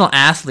professional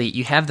athlete,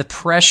 you have the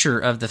pressure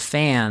of the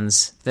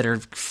fans that are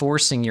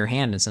forcing your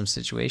hand in some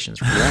situations.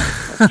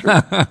 That's true.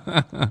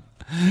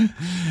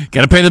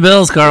 Gotta pay the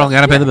bills, Carl.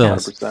 Gotta pay the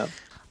bills. 100%.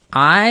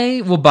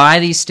 I will buy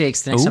these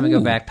steaks the next time I go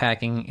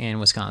backpacking in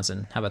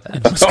Wisconsin. How about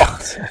that?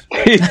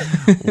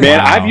 Man,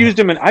 wow. I've used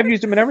them in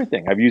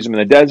everything. I've used them in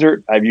the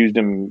desert. I've used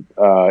them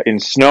in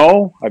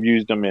snow. I've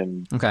used them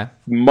in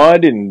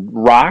mud and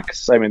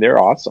rocks. I mean, they're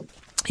awesome.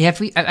 Yeah,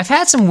 I've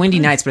had some windy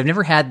nights, but I've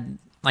never had,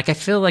 like, I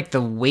feel like the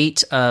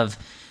weight of,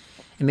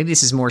 and maybe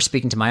this is more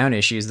speaking to my own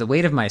issues, the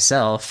weight of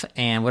myself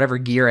and whatever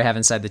gear I have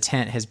inside the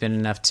tent has been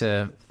enough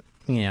to,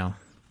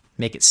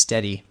 make it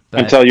steady.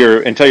 But,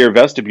 until your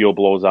vestibule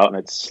blows out and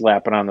it's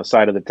slapping on the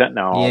side of the tent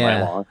now all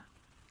night long.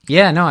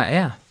 Yeah, no,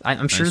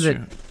 I'm sure that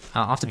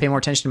I'll have to pay more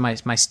attention to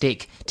my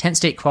tent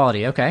steak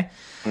quality. Okay.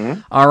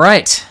 Mm-hmm. All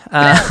right.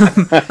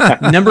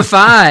 Number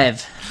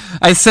 5.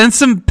 I sense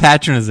some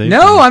patronization.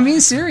 No, I'm being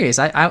serious.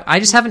 I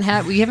just haven't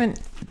had. We haven't.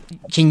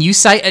 Can you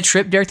cite a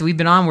trip, Derek, that we've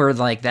been on where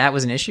like that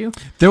was an issue?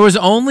 There was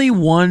only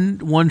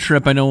one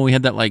trip I know when we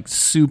had that like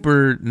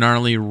super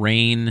gnarly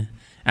rain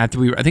I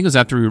think it was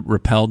after we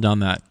rappelled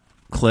down that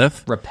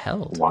cliff.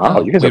 Rappelled?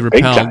 Wow, you guys are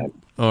big time.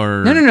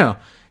 Or no.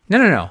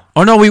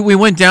 Oh no, we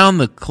went down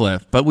the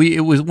cliff, but it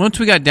was once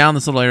we got down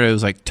this little area, it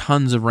was like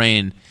tons of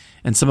rain.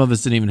 And some of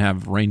us didn't even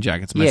have rain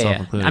jackets, myself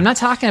included. I'm not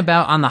talking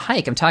about on the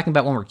hike. I'm talking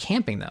about when we're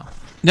camping, though.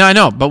 No, I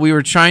know, but we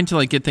were trying to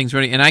like get things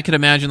ready, and I could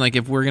imagine like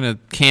if we're gonna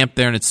camp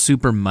there and it's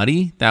super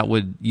muddy,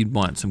 you'd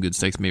want some good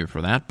steaks maybe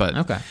for that. But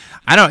okay,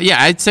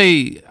 I'd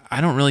say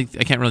I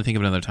can't really think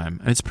of another time.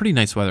 And it's pretty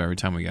nice weather every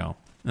time we go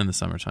in the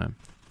summertime,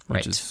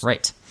 which is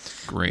right.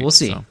 Great. We'll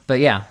see, but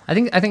yeah, I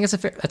think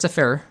that's a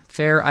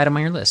fair item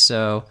on your list.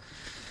 So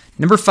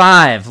number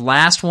 5,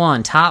 last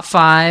one, top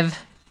 5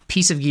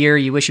 piece of gear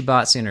you wish you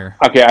bought sooner.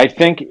 Okay, I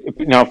think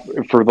now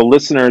for the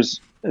listeners,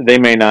 they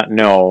may not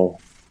know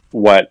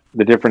what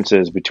the difference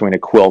is between a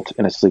quilt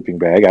and a sleeping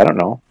bag. I don't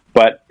know,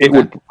 but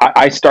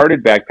I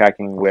started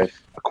backpacking with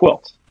a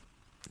quilt,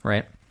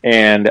 right?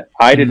 And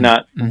I did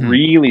not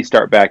really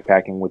start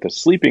backpacking with a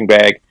sleeping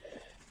bag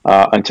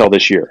until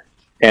this year.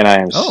 And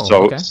I am so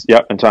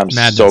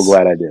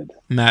glad I did.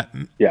 Isn't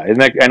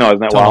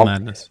that wild?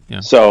 Madness. Yeah.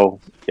 So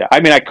yeah,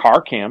 I mean, I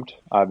car camped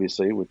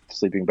obviously with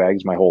sleeping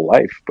bags my whole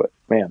life, but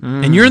man,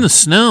 and you're in the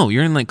snow,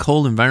 you're in like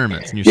cold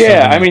environments, and you're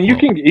I mean, you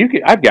can.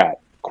 I've got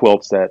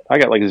quilts that I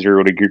got like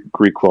 0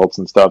 degree quilts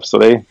and stuff, so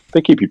they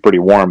keep you pretty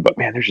warm. But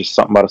man, there's just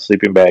something about a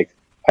sleeping bag.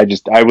 I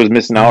was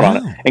missing out on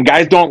it, and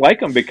guys don't like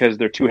them because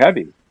they're too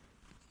heavy.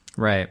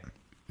 Right.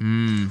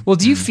 Well,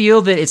 do you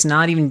feel that it's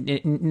not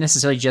even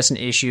necessarily just an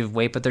issue of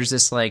weight, but there's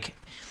this like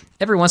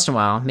every once in a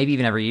while, maybe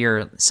even every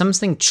year,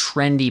 something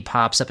trendy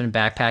pops up in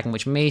backpacking,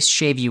 which may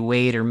shave you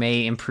weight or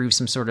may improve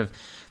some sort of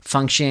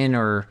function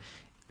or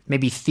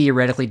maybe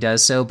theoretically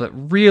does so, but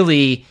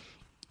really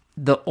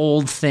the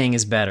old thing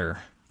is better.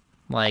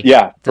 Like,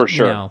 for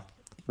sure.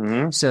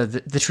 So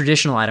the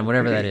traditional item,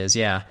 whatever that is.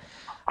 Yeah.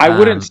 I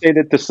wouldn't say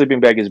that the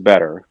sleeping bag is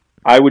better.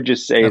 I would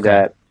just say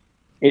that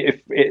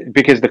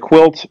because the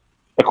quilt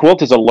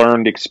is a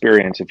learned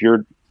experience. If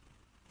you're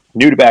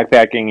new to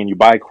backpacking and you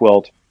buy a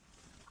quilt,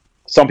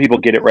 some people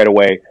get it right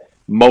away.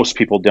 Most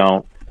people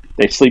don't.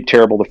 They sleep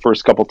terrible the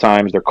first couple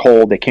times. They're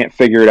cold. They can't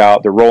figure it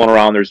out. They're rolling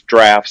around. There's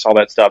drafts, all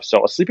that stuff.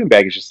 So a sleeping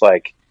bag is just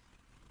like,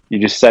 you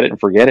just set it and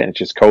forget it. It's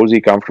just cozy,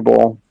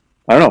 comfortable.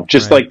 I don't know.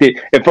 Just like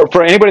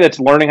for anybody that's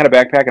learning how to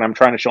backpack and I'm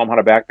trying to show them how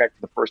to backpack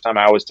for the first time,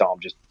 I always tell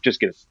them just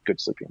get a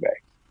good sleeping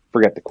bag.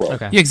 Forget the quilt.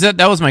 Okay. Yeah, because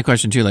that was my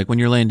question too. Like when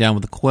you're laying down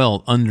with the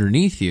quilt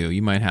underneath you,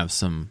 you might have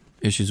some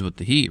issues with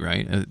the heat,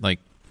 right? Like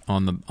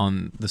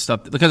on the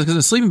stuff because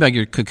the sleeping bag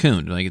you're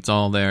cocooned, like it's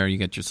all there. You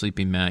got your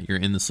sleeping mat. You're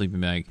in the sleeping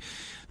bag.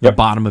 The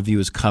bottom of you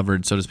is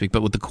covered, so to speak.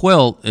 But with the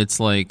quilt,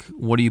 it's like,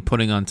 what are you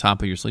putting on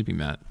top of your sleeping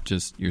mat?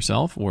 Just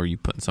yourself, or are you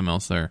putting something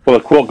else there? Well,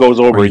 the quilt goes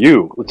over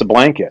you. It's a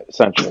blanket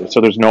essentially, so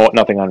there's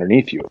nothing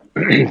underneath you,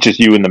 just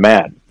you and the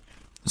mat.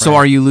 So,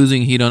 are you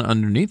losing heat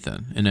underneath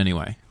then in any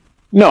way?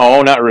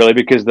 No, not really,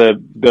 because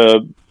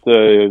the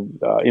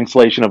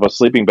insulation of a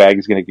sleeping bag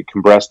is going to get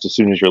compressed as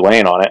soon as you're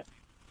laying on it.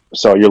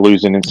 So you're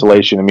losing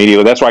insulation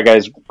immediately. That's why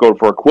guys go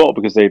for a quilt,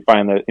 because they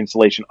find the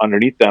insulation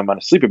underneath them on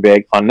a sleeping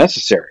bag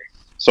unnecessary.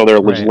 So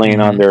they're just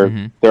laying on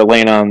they're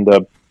laying on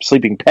the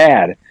sleeping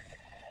pad.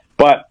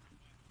 But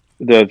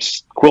the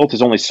quilt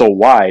is only so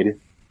wide,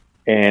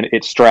 and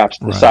it straps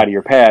to the side of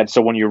your pad.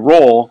 So when you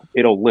roll,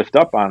 it'll lift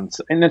up on.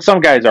 And then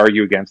some guys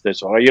argue against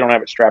this. Oh, you don't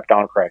have it strapped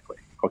down correctly.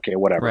 okay,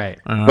 whatever. Right.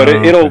 But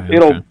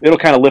it'll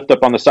kind of lift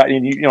up on the side,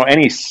 and you know,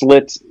 any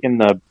slits in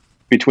the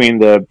between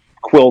the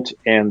quilt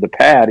and the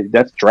pad,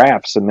 that's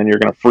drafts, and then you're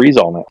going to freeze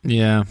all night.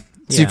 Yeah.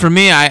 See, for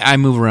me, I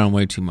move around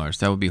way too much.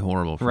 That would be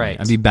horrible for me.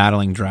 I'd be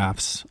battling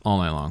drafts all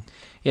night long.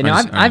 You know,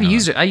 I've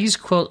used it. I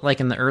used quilt like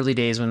in the early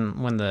days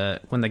when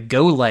the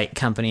Go Light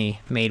company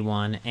made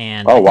one,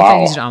 and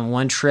I used it on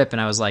one trip, and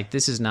I was like,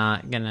 this is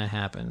not gonna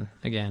happen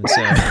again. So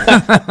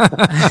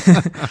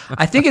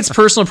I think it's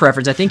personal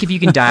preference. I think if you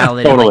can dial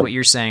it in, like what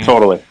you're saying,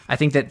 I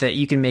think that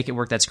you can make it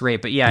work. That's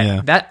great. But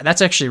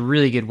that's actually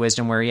really good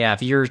wisdom. Where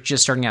if you're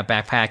just starting out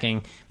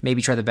backpacking,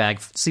 maybe try the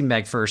sleeping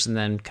bag first, and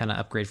then kind of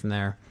upgrade from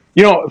there.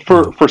 You know,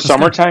 for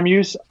summertime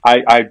use,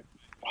 I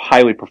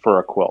highly prefer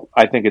a quilt.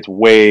 I think it's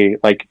way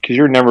because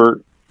you're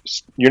never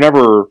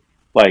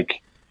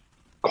like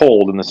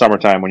cold in the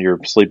summertime when you're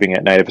sleeping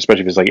at night,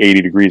 especially if it's like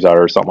 80 degrees out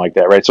or something like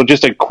that, right? So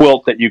just a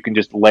quilt that you can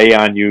just lay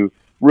on you,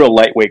 real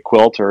lightweight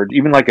quilt, or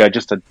even like a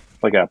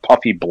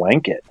puffy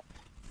blanket,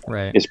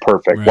 right, is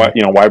perfect. Right.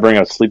 Why bring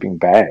a sleeping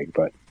bag?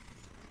 But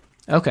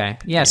okay,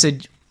 yeah. So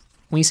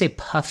when you say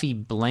puffy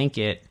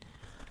blanket,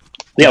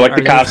 like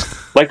the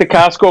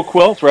Costco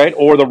quilt, right?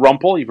 Or the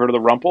Rumple. You've heard of the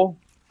Rumple?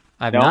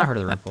 I've not heard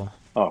of the Rumple.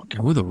 Oh,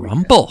 the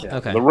Rumple. Yeah,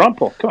 okay, the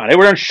Rumple. Come on, they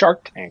were on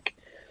Shark Tank.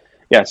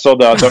 Yeah, so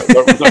the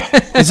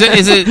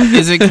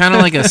is it kind of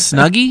like a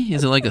Snuggie?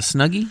 Is it like a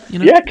Snuggie? You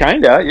know? Yeah,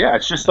 kinda. Yeah,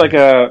 it's just like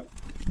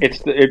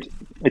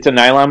it's a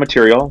nylon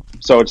material,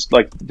 so it's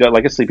like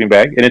a sleeping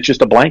bag, and it's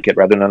just a blanket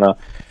rather than a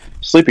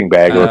sleeping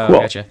bag or a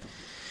quilt.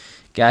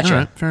 Gotcha.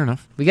 Right, fair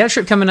enough. We got a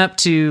trip coming up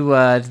to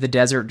the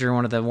desert during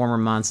one of the warmer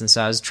months, and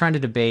so I was trying to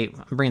debate.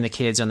 I'm bringing the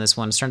kids on this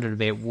one. I was trying to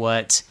debate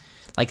what.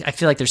 Like, I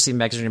feel like their sleeping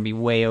bags are going to be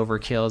way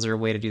overkill. Is there a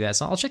way to do that?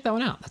 So I'll check that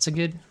one out. That's a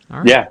good. All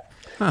right. Yeah.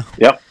 Huh.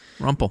 Yep.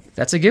 Rumple.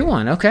 That's a good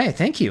one. Okay,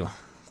 thank you.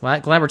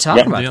 Glad we're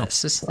talking about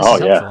this. This is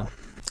helpful. Yeah.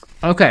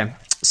 Okay,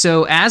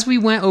 so as we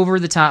went over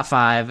the top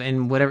 5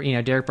 and whatever,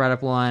 Derek brought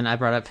up one, I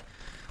brought up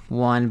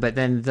one, but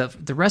then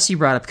the rest you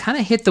brought up kind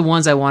of hit the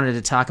ones I wanted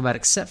to talk about,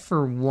 except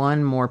for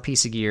one more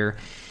piece of gear,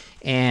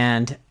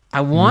 and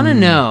I want to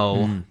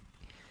know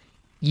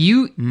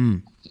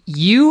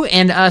you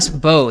and us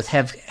both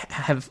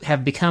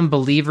have become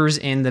believers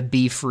in the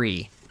Be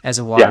Free as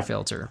a water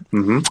filter.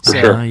 Mm-hmm. So,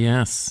 sure.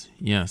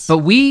 Yes. But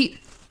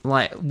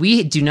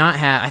we do not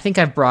have. I think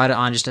I've brought it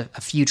on just a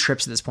few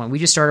trips at this point. We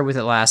just started with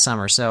it last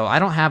summer, so I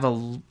don't have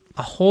a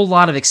whole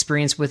lot of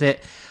experience with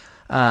it.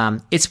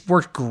 It's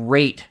worked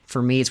great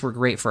for me. It's worked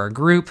great for our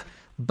group.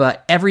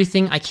 But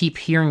everything I keep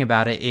hearing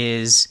about it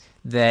is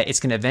that it's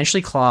going to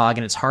eventually clog,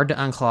 and it's hard to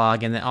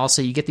unclog, and then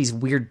also you get these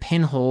weird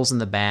pinholes in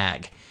the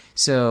bag.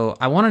 So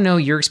I want to know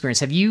your experience.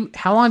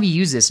 How long have you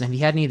used this, and have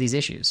you had any of these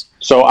issues?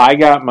 So I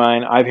got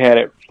mine. I've had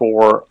it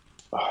for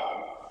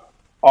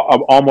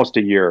almost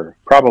a year,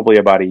 probably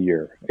about a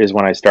year is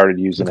when I started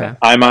using it.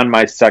 I'm on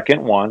my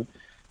second one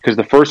because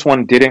the first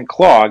one didn't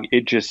clog;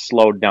 it just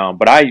slowed down.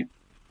 But I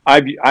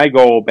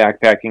go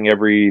backpacking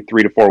every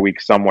 3 to 4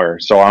 weeks somewhere,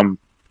 so I'm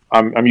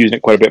using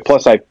it quite a bit.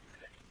 Plus,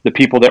 the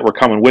people that were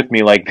coming with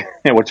me, like,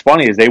 what's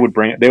funny is they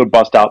would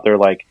bust out their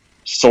like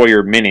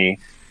Sawyer Mini.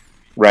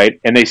 Right.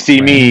 And they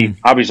see me,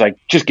 I was like,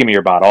 just give me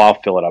your bottle.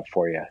 I'll fill it up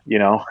for you,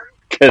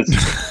 because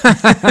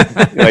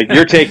like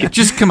you're taking,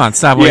 just come on,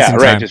 stop wasting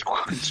time. Just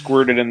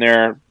squirt it in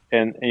there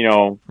and,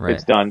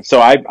 it's done. So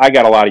I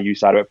got a lot of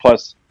use out of it.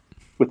 Plus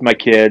with my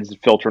kids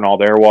filtering all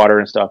their water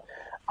and stuff,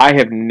 I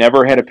have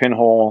never had a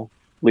pinhole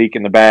leak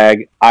in the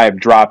bag. I have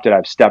dropped it.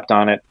 I've stepped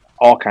on it,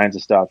 all kinds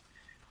of stuff.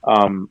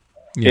 And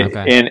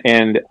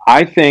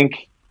I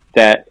think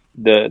that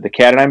the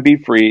Katadyn Be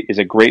Free is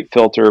a great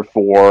filter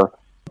for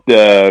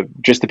the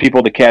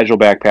people, the casual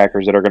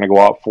backpackers that are going to go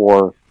out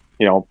for,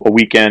 a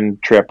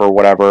weekend trip or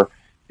whatever.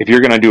 If you're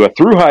going to do a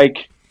through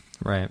hike,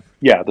 right?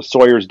 Yeah, the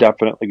Sawyer is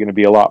definitely going to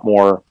be a lot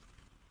more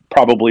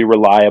probably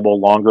reliable,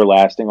 longer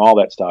lasting, all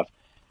that stuff.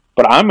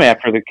 But I'm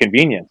after the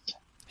convenience.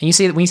 And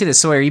when you say the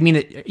Sawyer, you mean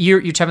that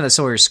you're talking about the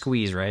Sawyer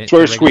Squeeze, right?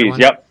 Sawyer Squeeze. One?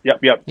 Yep.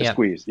 The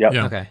Squeeze. Yep.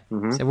 Yeah. Okay.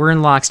 Mm-hmm. So we're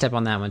in lockstep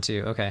on that one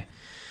too. Okay.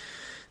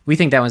 We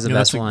think that one's the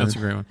best one. That's a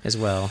great one as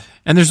well.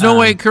 And there's no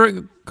way.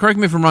 Correct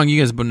me if I'm wrong. You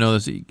guys know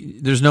this.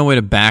 There's no way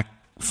to back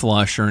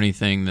flush or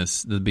anything.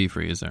 The Be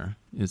Free, is there?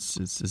 Is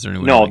there any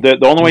way? No. The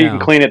only way you can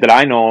clean it that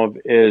I know of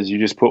is you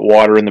just put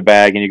water in the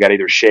bag and you got to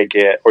either shake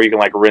it or you can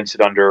like rinse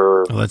it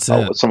under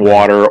some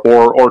water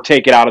or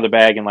take it out of the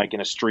bag and like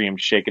in a stream,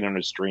 shake it in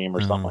a stream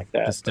or something like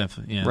that. That's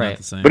definitely right. Not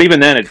the same. But even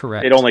then,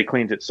 it only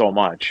cleans it so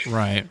much.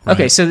 Right.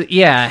 Okay. So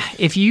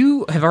if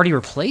you have already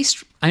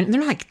replaced. they're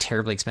not like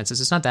terribly expensive.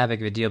 So it's not that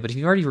big of a deal. But if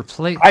you've already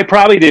replaced, I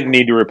probably didn't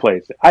need to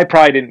replace it.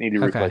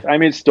 Replace it. I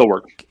mean, it still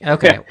worked.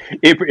 Okay,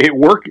 it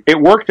worked. It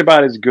worked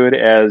about as good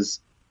as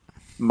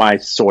my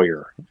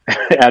Sawyer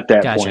at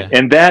that point.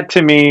 And that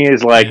to me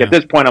is like at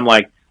this point, I'm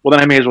like, well,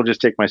 then I may as well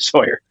just take my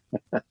Sawyer.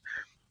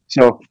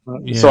 So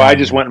I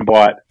just went and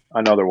bought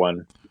another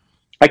one.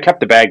 I kept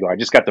the bag though. I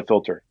just got the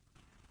filter.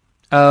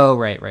 Oh,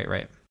 right.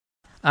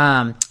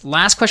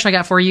 Last question I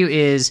got for you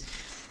is.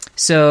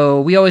 So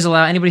we always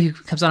allow anybody who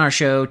comes on our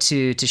show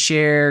to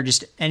share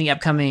just any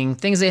upcoming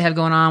things they have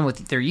going on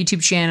with their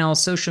YouTube channel,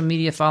 social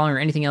media following, or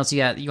anything else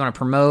you want to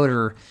promote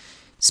or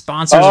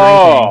sponsors or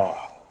anything.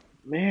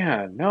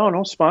 Man,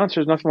 no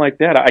sponsors, nothing like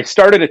that. I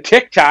started a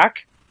TikTok.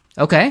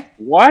 Okay.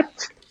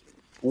 What?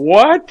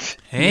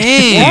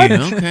 Hey,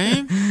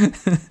 okay.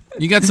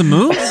 You got some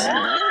moves?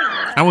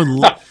 I would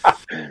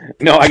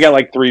No, I got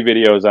like 3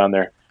 videos on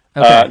there.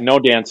 Okay. No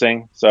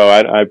dancing, so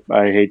I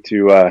hate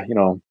to,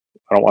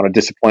 I don't want to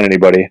disappoint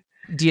anybody.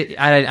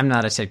 I'm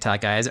not a TikTok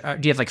guy.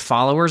 Do you have like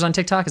followers on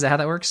TikTok? Is that how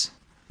that works?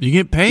 You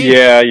get paid?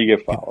 Yeah, you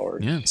get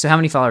followers. Yeah. So how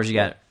many followers you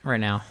got right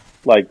now?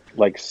 Like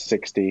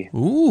 60.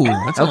 Ooh,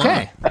 that's a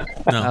Okay. lot.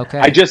 No. Okay.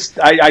 I just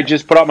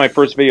put out my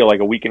first video like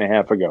a week and a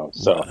half ago.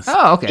 So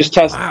Oh, okay. just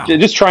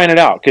trying it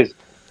out because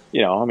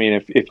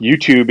if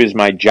YouTube is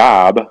my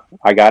job,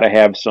 I got to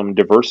have some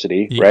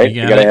diversity, right?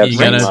 You gotta have you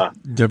some. gotta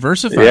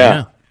diversify.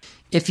 Yeah.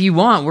 If you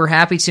want, we're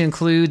happy to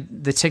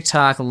include the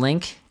TikTok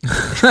link in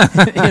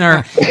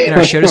our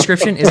show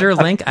description. Is there a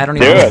link? I don't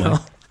even Dude. know.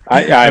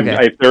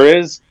 Okay.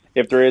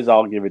 If there is,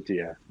 I'll give it to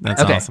you.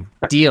 That's Okay. awesome.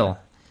 Deal.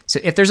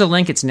 So if there's a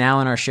link, it's now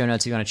in our show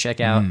notes. You want to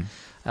check out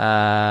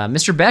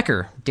Mr.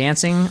 Becker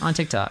dancing on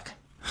TikTok.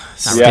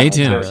 Stay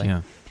tuned. really.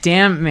 Yeah.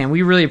 Dan, man,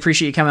 we really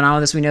appreciate you coming on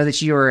with us. We know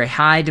that you are a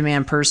high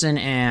demand person,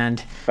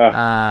 and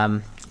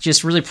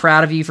just really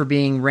proud of you for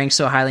being ranked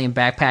so highly in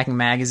Backpacking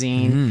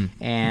Magazine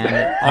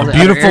and all the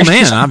beautiful other man,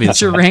 areas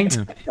obviously. You're ranked.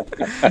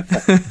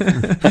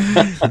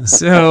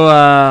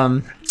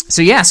 So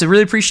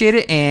really appreciate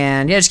it,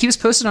 and just keep us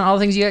posted on all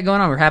the things you got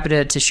going on. We're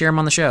happy to share them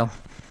on the show.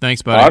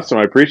 Thanks, buddy. Awesome.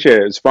 I appreciate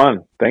it. It's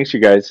fun. Thanks, you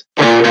guys.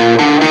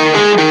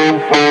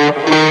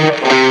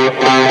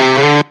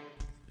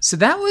 So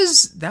that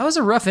was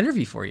a rough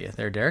interview for you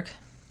there, Derek.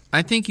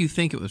 I think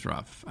it was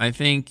rough. I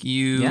think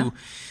you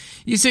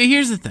say,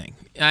 here's the thing.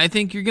 I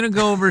think you're going to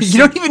go over. You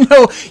don't even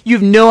know. You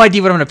have no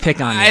idea what I'm going to pick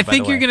on. I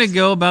think you're going to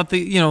go about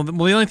the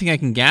only thing I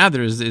can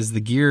gather is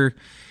the gear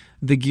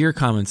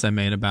comments I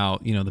made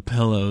about, the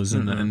pillows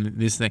and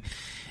this thing.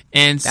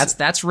 And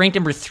that's ranked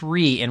number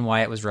 3 in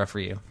why it was rough for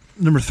you.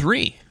 Number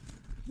 3.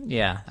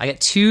 Yeah, I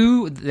got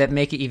 2 that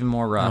make it even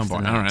more rough. Oh boy!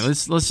 than All that.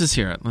 right, let's just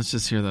hear it. Let's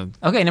just hear the.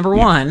 Okay, number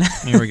 1.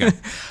 Here we go.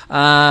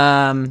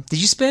 Did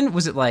you spend?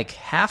 Was it like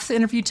half the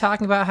interview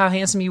talking about how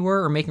handsome you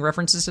were, or making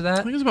references to I that?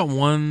 think it was about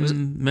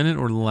 1 minute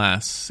or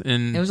less,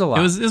 and It was a lot.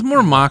 It was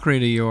more mockery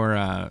to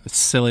your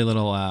silly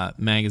little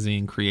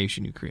magazine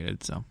creation you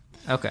created. So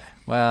Okay,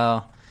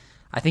 well,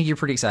 I think you're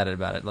pretty excited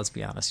about it. Let's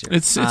be honest here.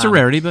 it's a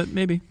rarity, but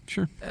maybe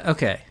sure.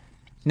 Okay.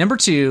 Number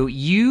 2,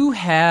 you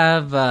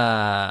have,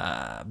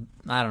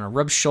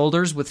 rubbed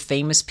shoulders with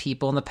famous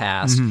people in the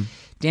past. Mm-hmm.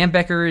 Dan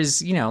Becker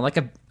is, like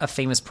a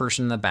famous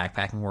person in the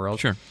backpacking world.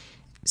 Sure.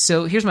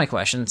 So here's my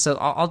question. So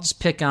I'll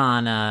just pick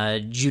on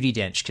Judi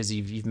Dench because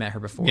you've met her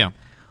before. Yeah.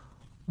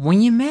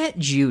 When you met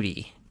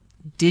Judi,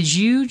 did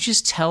you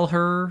just tell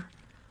her,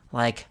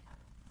 like,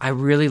 I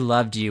really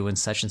loved you in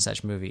such and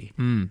such movie,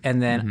 and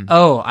then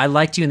I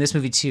liked you in this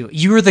movie too.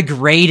 You were the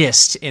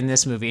greatest in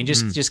this movie, and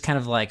just kind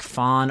of like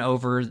fawn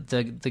over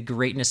the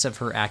greatness of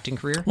her acting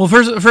career. Well,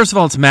 first of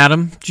all, it's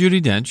Madam Judi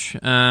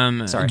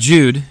Dench. Sorry.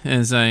 Jude,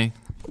 as I.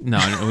 No,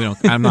 we don't.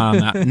 I'm not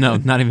on that. No,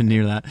 not even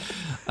near that.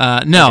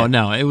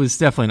 No, it was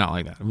definitely not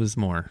like that. It was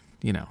more,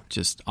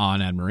 just awe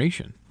and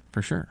admiration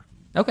for sure.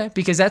 Okay,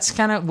 because that's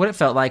kind of what it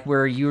felt like,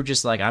 where you were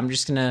just like, I'm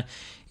just gonna,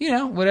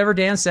 whatever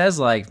Dan says,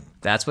 like,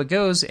 that's what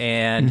goes.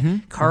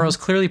 And Carl's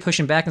clearly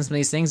pushing back on some of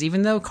these things,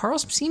 even though Carl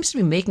seems to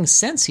be making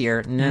sense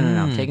here. No,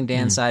 I'm taking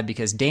Dan's side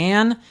because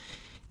Dan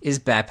is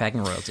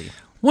backpacking royalty.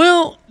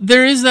 Well,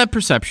 there is that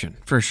perception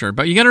for sure,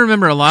 but you got to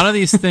remember a lot of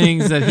these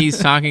things that he's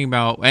talking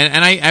about,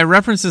 and I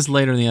reference this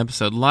later in the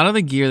episode. A lot of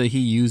the gear that he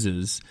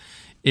uses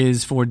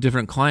is for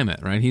different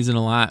climate, right? He's in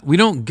a lot. We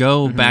don't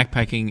go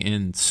backpacking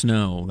in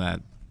snow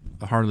that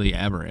hardly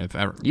ever, if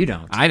ever. You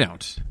don't. I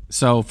don't.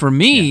 So for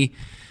me,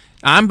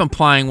 I'm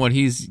applying what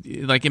he's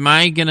like. Am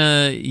I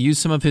gonna use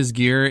some of his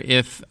gear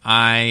if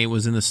I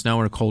was in the snow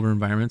or colder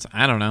environments?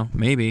 I don't know,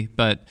 maybe,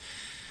 but.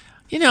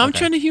 I'm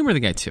trying to humor the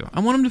guy too.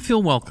 I want him to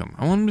feel welcome.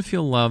 I want him to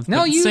feel loved. No,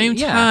 but at the same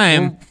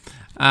time,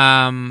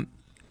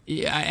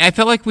 I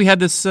felt like we had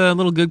this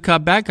little good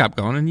cop, bad cop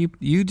going, and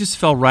you just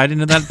fell right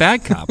into that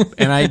bad cop.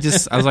 And I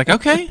was like,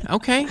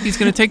 okay, he's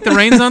going to take the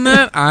reins on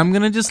that. I'm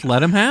going to just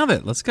let him have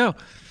it. Let's go.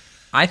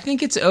 I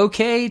think it's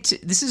okay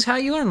this is how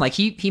you learn. Like,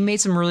 he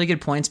made some really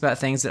good points about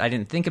things that I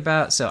didn't think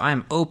about, so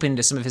I'm open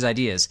to some of his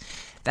ideas.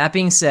 That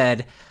being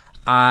said,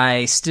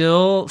 I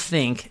still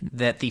think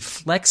that the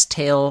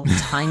FlexTail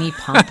Tiny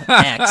Pump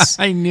X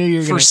I knew you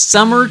were for gonna...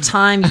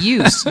 summertime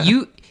use.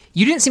 You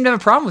didn't seem to have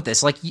a problem with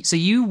this. Like, so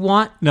you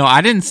want? No, I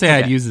didn't say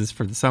I'd use this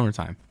for the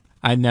summertime.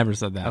 I never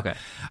said that. Okay.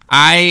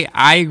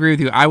 I agree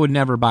with you. I would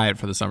never buy it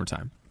for the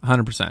summertime.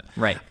 100%.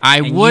 Right.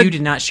 You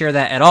did not share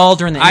that at all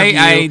during the interview.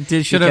 I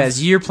did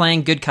because you're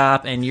playing good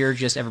cop and you're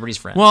just everybody's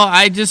friend. Well,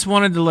 I just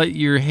wanted to let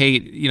your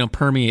hate,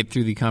 permeate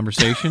through the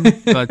conversation.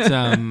 But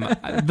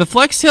the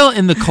flex tail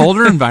in the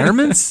colder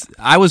environments,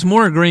 I was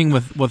more agreeing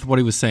with what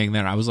he was saying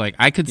there. I was like,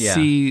 I could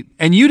see,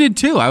 and you did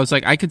too. I was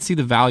like, I could see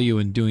the value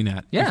in doing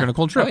that during a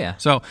cold trip. Oh, yeah.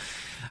 So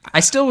I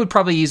still would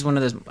probably use one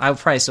of those. I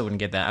probably still wouldn't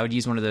get that. I would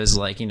use one of those,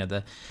 like,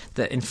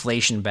 the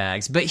inflation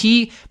bags. But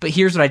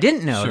here's what I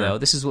didn't know, though.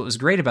 This is what was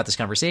great about this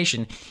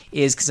conversation,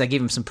 is because I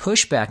gave him some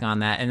pushback on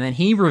that, and then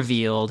he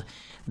revealed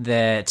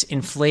that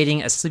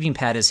inflating a sleeping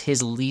pad is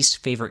his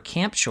least favorite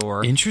camp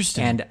chore.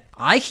 Interesting. And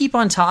I keep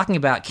on talking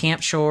about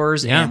camp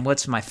chores and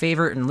what's my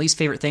favorite and least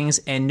favorite things,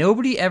 and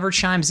nobody ever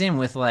chimes in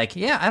with like,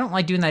 yeah, I don't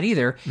like doing that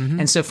either.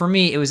 And so for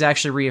me, it was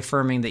actually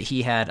reaffirming that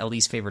he had a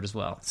least favorite as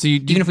well. So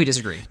even if we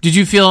disagree. Did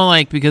you feel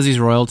like because he's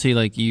royalty,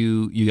 like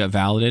you got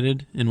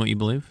validated in what you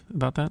believe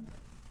about that?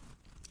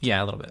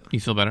 Yeah, a little bit.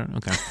 You feel better?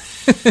 Okay.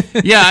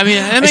 Yeah, I mean,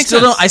 that makes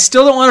sense. I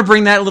still don't want to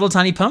bring that little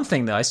tiny pump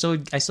thing, though. I still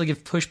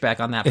give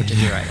pushback on that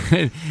particular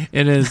item.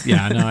 It is,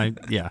 yeah.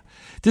 No,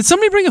 Did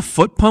somebody bring a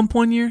foot pump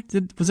one year?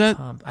 Was that?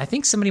 I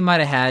think somebody might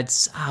have had.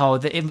 I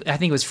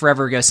think it was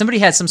forever ago. Somebody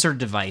had some sort of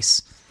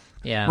device.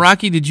 Yeah.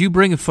 Rocky, did you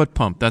bring a foot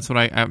pump? That's what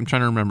I'm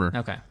trying to remember.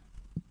 Okay.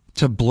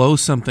 To blow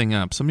something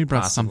up. Somebody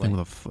brought Possibly. something with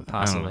a foot.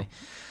 Possibly.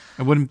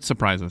 It wouldn't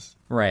surprise us.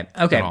 Right.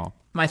 Okay. At all.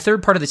 My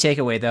third part of the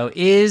takeaway, though,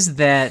 is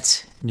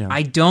that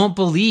I don't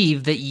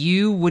believe that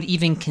you would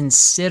even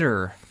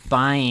consider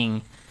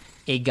buying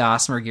a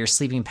Gossamer Gear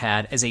sleeping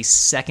pad as a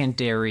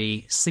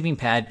secondary sleeping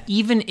pad,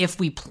 even if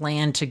we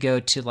plan to go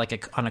to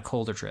on a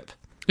colder trip.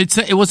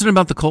 It wasn't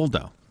about the cold,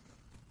 though.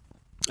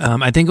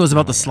 I think it was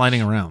about the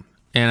sliding around.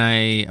 And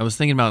I was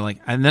thinking about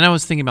I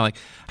was thinking about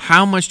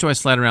how much do I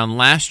slide around?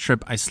 Last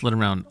trip I slid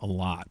around a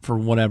lot for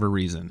whatever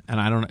reason,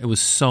 and it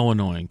was so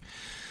annoying.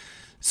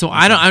 So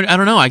I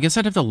don't know. I guess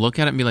I'd have to look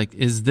at it and be like,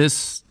 is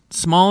this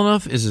small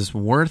enough? Is this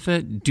worth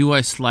it? Do I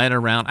slide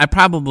around? I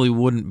probably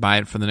wouldn't buy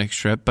it for the next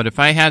trip, but if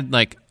I had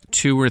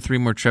 2 or 3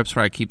 more trips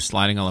where I keep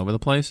sliding all over the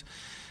place,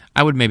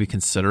 I would maybe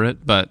consider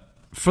it. But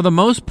for the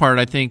most part,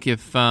 I think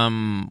if we're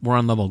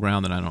on level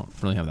ground, then I don't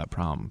really have that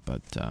problem.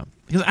 But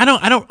because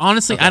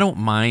I don't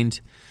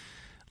mind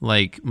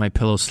my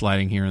pillow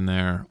sliding here and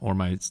there, or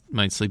my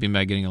sleeping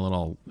bag getting a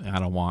little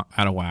out of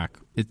whack.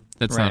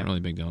 That's not really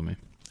a big deal to me.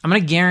 I'm going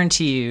to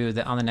guarantee you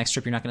that on the next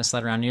trip, you're not going to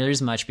slide around nearly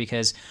as much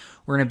because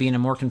we're going to be in a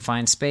more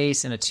confined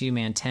space in a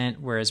 2-man tent,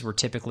 whereas we're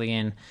typically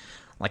in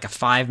a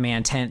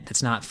 5-man tent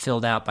that's not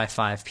filled out by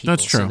 5 people.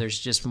 That's true. So there's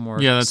just more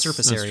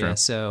surface area. True.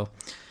 So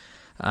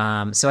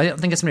I don't think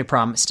it's going to be a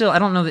problem. Still, I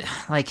don't know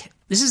that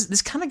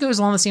this kind of goes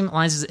along the same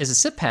lines as a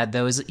SIP pad,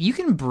 though, is that you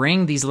can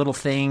bring these little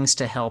things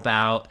to help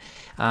out.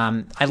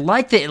 I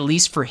like that, at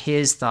least for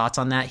his thoughts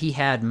on that, he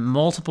had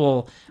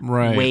multiple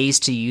ways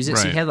to use it.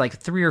 So he had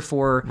 3 or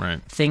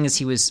 4 things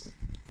he was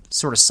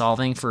sort of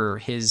solving for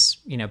his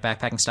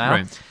backpacking style.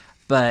 Right.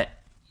 But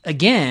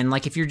again,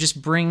 if you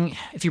bring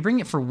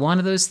it for one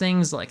of those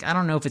things, I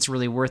don't know if it's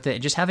really worth it.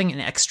 Just having an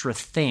extra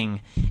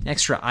thing, an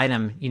extra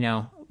item,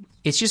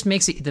 it just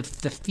makes it the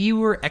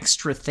fewer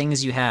extra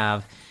things you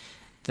have,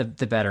 the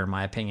better, in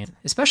my opinion.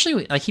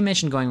 Especially like he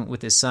mentioned, going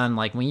with his son.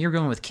 When you're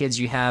going with kids,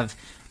 you have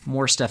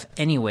more stuff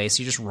anyway,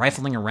 so you're just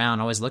rifling around,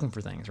 always looking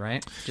for things,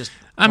 right?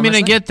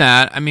 I get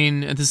that. I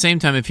mean, at the same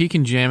time, if he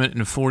can jam it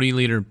in a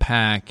 40-liter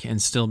pack and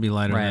still be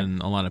lighter than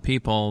a lot of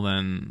people,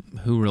 then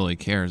who really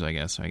cares, I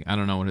guess? I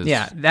don't know what it is.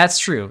 Yeah, that's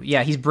true.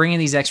 Yeah, he's bringing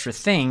these extra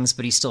things,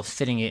 but he's still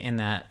fitting it in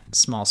that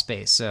small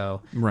space,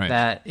 so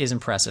that is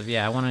impressive.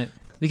 Yeah,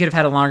 we could have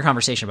had a longer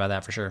conversation about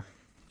that for sure.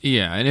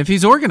 Yeah, and if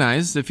he's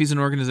organized, if he's an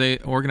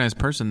organized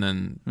person,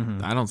 then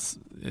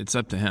it's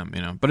up to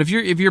him, But if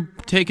you're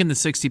taking the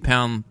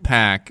 60-pound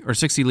pack or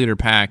 60-liter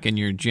pack and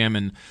you're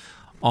jamming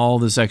all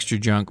this extra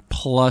junk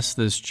plus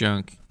this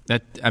junk,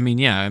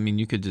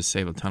 you could just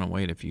save a ton of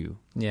weight if you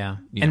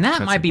and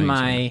that might be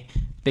my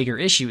bigger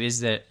issue,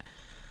 is that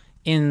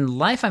in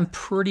life I'm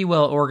pretty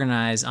well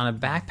organized. On a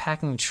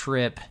backpacking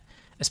trip,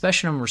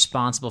 especially when I'm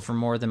responsible for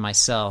more than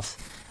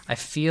myself, I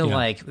feel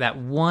like that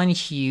one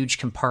huge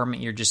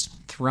compartment you're just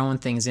throwing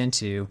things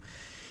into,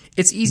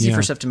 it's easy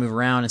for stuff to move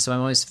around, and so I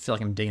always feel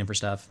like I'm digging for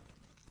stuff.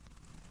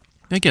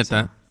 I get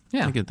that.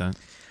 Yeah, I get that.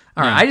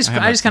 All right, I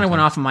just kind of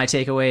went off on my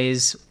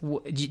takeaways.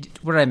 What did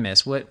I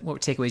miss? What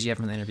takeaways do you have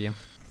from the interview?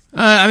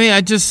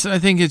 I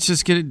think it's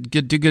just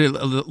get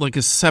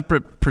a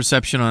separate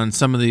perception on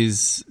some of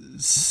these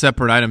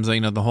separate items.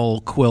 The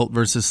whole quilt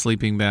versus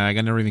sleeping bag.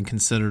 I never even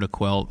considered a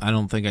quilt. I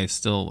don't think I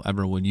still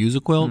ever would use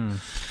a quilt.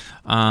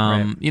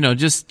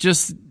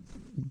 Just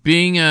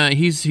being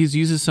he's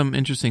uses some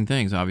interesting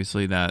things,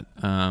 obviously, that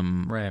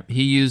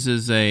he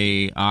uses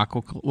a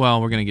aqua.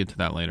 Well, we're gonna get to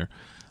that later.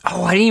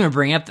 Oh, I didn't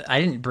bring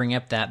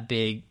up that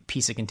big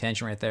piece of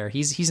contention right there.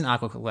 He's an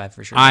aqua guy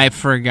for sure. I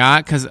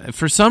forgot, because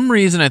for some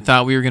reason I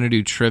thought we were gonna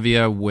do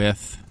trivia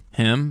with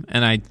him,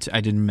 and I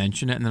didn't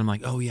mention it, and then I'm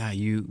like, oh yeah,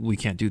 we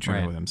can't do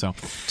trivia with him. So,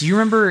 do you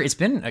remember? It's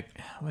been a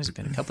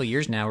couple of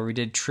years now where we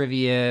did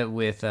trivia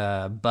with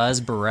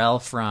Buzz Burrell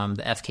from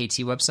the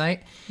FKT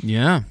website.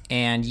 Yeah,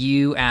 and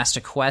you asked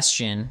a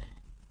question,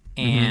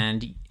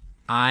 and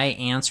I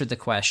answered the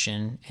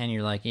question, and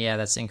you're like, yeah,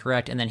 that's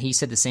incorrect, and then he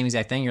said the same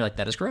exact thing. You're like,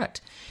 that is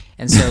correct,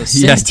 and so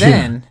since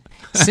then.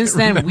 Since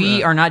then,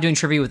 we are not doing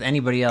trivia with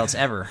anybody else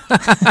ever.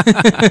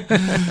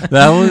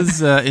 That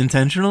was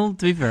intentional,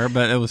 to be fair,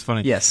 but it was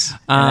funny. Yes,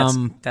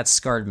 that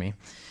scarred me.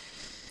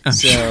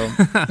 So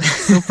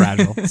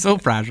fragile, so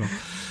fragile.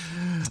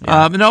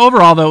 Yeah.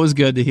 Overall, though, it was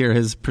good to hear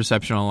his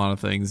perception on a lot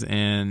of things,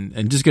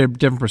 and just get a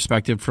different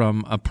perspective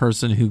from a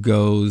person who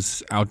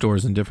goes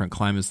outdoors in different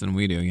climates than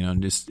we do.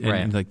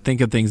 And like think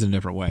of things in a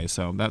different way.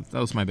 So that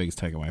was my biggest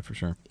takeaway for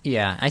sure.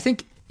 Yeah, I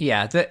think.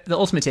 Yeah, the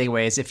ultimate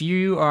takeaway is if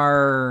you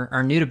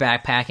are new to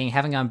backpacking,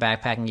 haven't gone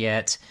backpacking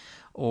yet,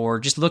 or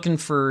just looking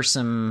for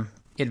some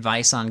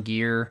advice on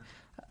gear,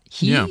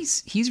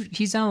 he's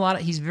done a lot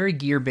of, he's very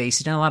gear based.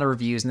 He's done a lot of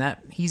reviews, and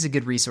he's a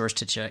good resource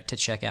to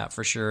check out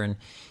for sure. And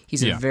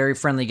he's a very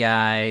friendly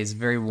guy. He's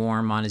very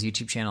warm on his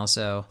YouTube channel.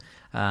 So,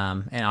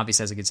 and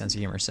obviously has a good sense of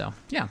humor. So,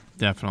 yeah,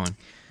 definitely.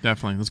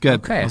 It was good.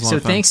 Okay, so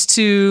thanks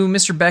to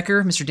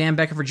Mr. Dan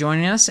Becker, for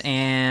joining us,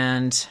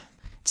 and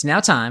it's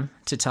now time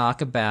to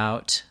talk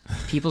about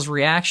people's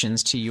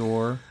reactions to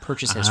your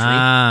purchase history.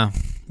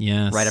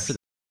 Yes. Right after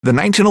The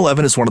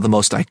 1911 is one of the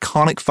most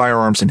iconic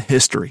firearms in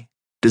history.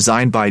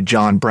 Designed by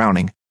John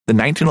Browning, the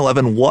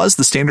 1911 was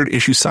the standard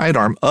issue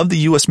sidearm of the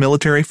U.S.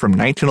 military from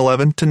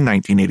 1911 to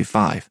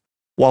 1985.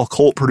 While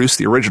Colt produced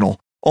the original,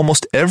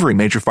 almost every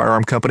major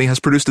firearm company has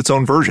produced its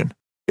own version.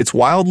 It's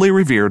wildly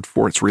revered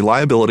for its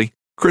reliability,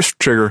 crisp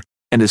trigger,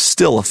 and is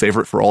still a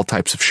favorite for all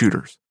types of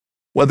shooters.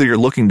 Whether you're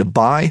looking to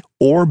buy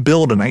or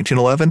build a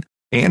 1911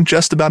 and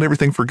just about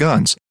everything for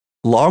guns,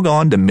 log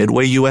on to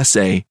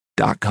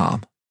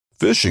MidwayUSA.com.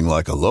 Fishing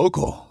like a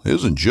local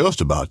isn't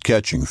just about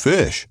catching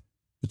fish.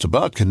 It's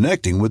about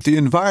connecting with the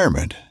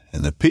environment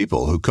and the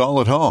people who call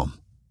it home.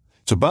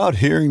 It's about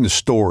hearing the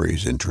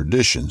stories and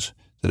traditions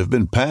that have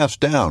been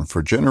passed down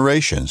for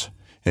generations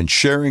and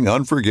sharing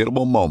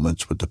unforgettable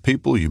moments with the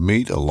people you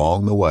meet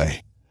along the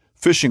way.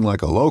 Fishing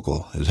like a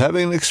local is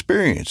having an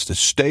experience that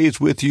stays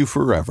with you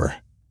forever.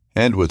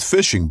 And with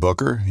Fishing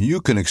Booker,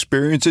 you can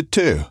experience it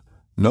too,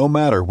 no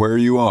matter where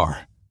you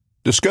are.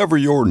 Discover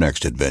your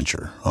next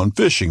adventure on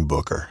Fishing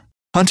Booker.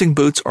 Hunting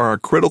boots are a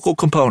critical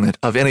component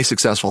of any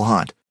successful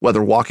hunt.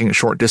 Whether walking a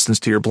short distance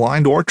to your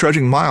blind or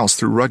trudging miles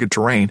through rugged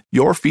terrain,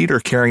 your feet are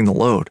carrying the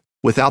load.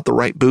 Without the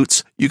right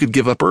boots, you could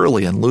give up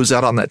early and lose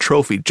out on that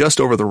trophy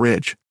just over the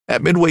ridge.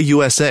 At Midway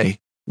USA,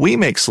 we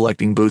make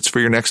selecting boots for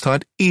your next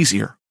hunt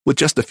easier. With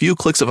just a few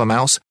clicks of a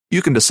mouse,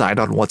 you can decide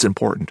on what's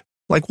important,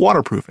 like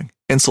waterproofing,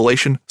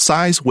 insulation,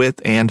 size,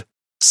 width, and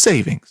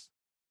savings.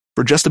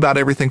 For just about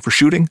everything for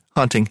shooting,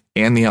 hunting,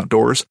 and the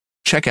outdoors,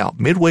 check out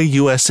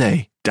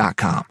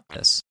MidwayUSA.com.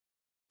 Yes.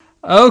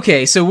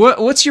 Okay,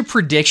 so what's your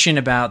prediction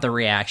about the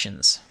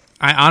reactions?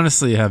 I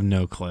honestly have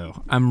no clue.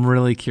 I'm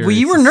really curious. Well,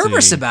 you were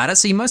nervous about it,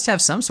 so you must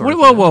have some sort of...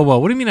 Whoa.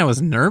 What do you mean I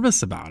was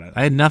nervous about it?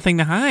 I had nothing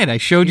to hide. I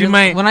showed you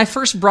my... When I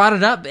first brought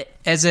it up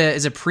as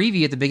a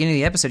preview at the beginning of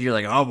the episode, you're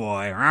like, oh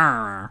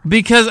boy.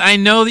 Because I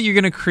know that you're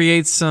going to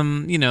create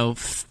some,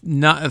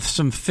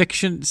 some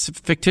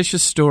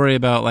fictitious story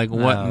about like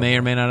what may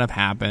or may not have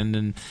happened,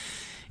 and...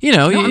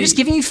 I'm just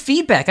giving you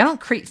feedback. I don't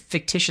create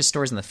fictitious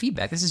stories in the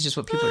feedback. This is just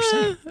what people are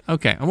saying.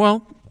 Okay,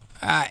 well...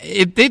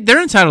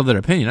 they're entitled to their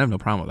opinion. I have no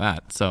problem with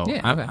that. So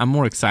yeah, okay. I'm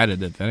more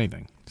excited if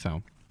anything.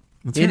 So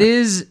it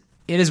is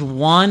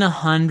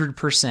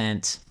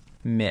 100%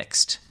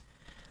 mixed.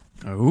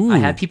 Ooh. I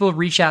had people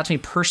reach out to me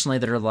personally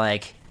that are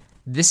like,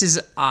 "This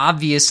is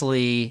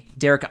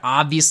Derek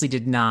obviously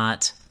did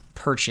not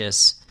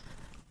purchase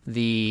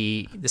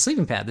the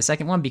sleeping pad, the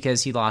second one,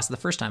 because he lost the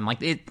first time."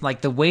 Like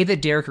the way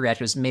that Derek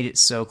reacted made it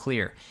so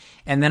clear.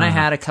 And then I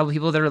had a couple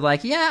people that are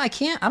like, yeah,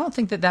 I don't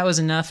think that was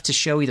enough to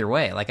show either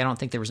way. Like, I don't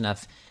think there was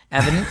enough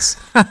evidence.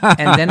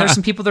 And then there's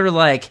some people that are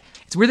like,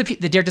 it's weird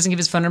that Derek doesn't give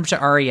his phone number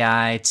to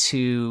REI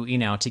to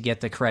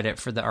get the credit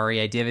for the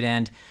REI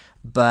dividend.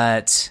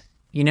 But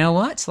you know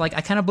what? Like,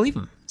 I kind of believe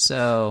him.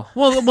 So,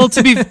 well,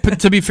 to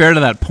be fair to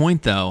that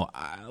point though,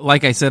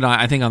 like I said,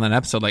 I think on that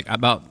episode, like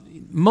about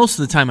most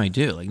of the time I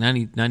do, like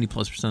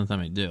 90+% of the time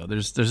I do.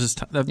 There's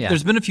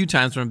been a few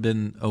times where I've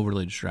been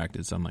overly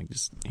distracted. So I'm like,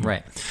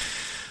 right.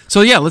 So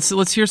yeah, let's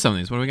hear some of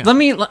these. What do we got?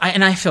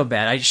 And I feel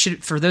bad. I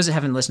should, for those that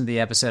haven't listened to the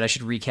episode, I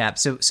should recap.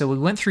 So we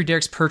went through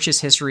Derek's purchase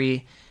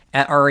history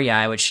at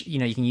REI, which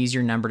you can use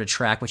your number to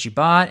track what you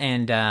bought.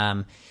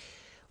 And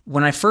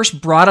when I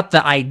first brought up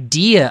the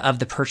idea of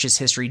the purchase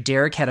history,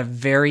 Derek had a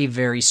very,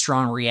 very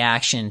strong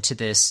reaction to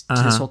this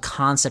whole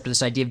concept of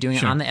this idea of doing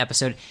it on the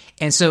episode.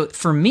 And so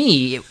for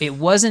me, it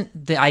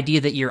wasn't the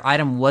idea that your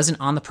item wasn't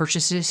on the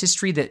purchase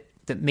history that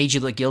that made you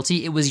look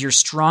guilty. It was your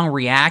strong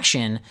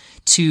reaction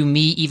to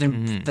me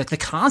even the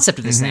concept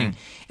of this thing.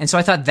 And so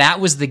I thought that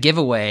was the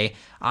giveaway.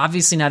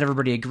 Obviously, not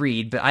everybody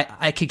agreed, but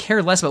I could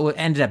care less about what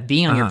ended up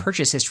being on your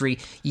purchase history.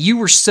 You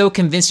were so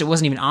convinced it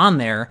wasn't even on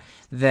there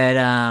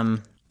that...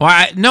 Well,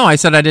 I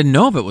said I didn't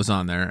know if it was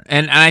on there,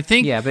 and I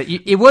think but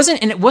it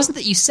wasn't, and it wasn't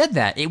that you said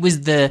that. It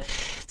was the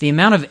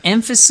amount of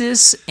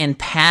emphasis and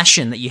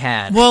passion that you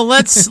had. Well,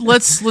 let's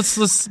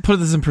put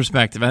this in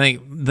perspective. I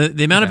think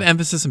the amount of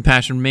emphasis and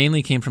passion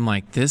mainly came from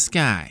like, this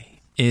guy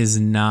is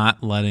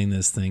not letting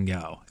this thing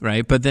go,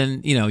 right? But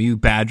then you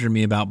badger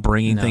me about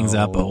bringing things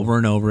up over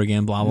and over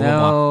again, blah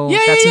blah blah.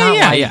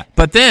 Yeah.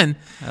 But then,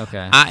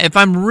 if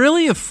I'm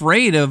really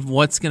afraid of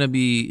what's going to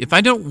be, if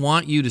I don't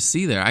want you to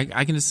see there,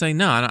 I can just say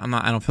no.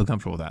 I don't feel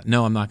comfortable with that.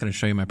 No, I'm not going to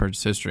show you my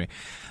purchase history.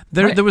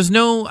 There was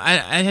no.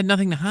 I had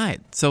nothing to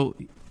hide. So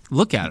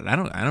look at it.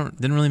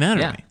 Didn't really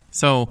matter to me.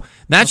 So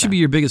that should be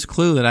your biggest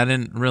clue that I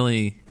didn't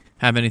really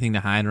have anything to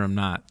hide, or I'm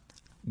not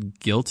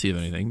guilty of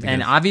anything.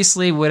 And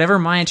obviously whatever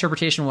my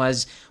interpretation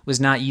was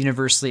not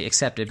universally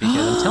accepted,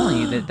 because I'm telling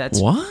you that's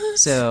what.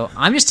 So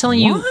I'm just telling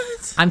you,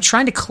 I'm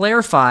trying to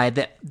clarify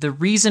that the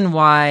reason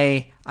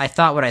why I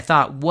thought what I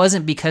thought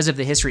wasn't because of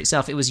the history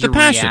itself. It was your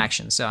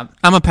reaction. So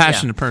I'm a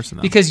passionate person,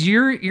 though. Because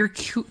you're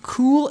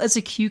cool as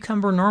a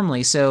cucumber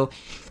normally. So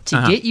to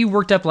get you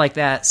worked up like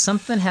that,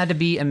 something had to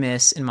be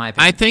amiss, in my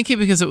opinion. I think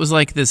because it was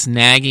like this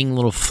nagging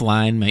little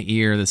fly in my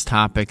ear, this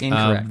topic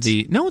of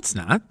the... No, it's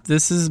not.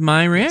 This is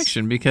my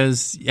reaction,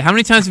 because how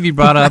many times have you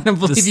brought up... I don't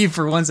believe you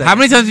for 1 second. How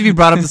many times have you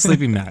brought up the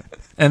sleeping mat?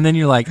 And then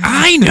you're like,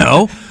 I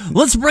know.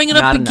 Let's bring it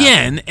up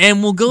again,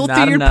 and we'll go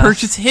through your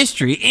purchase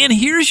history, and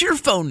here's your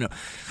phone number.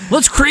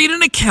 Let's create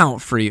an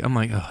account for you. I'm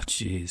like, oh,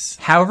 jeez.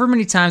 However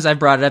many times I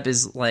brought it up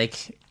is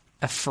like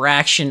a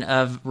fraction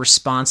of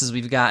responses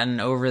we've gotten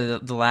over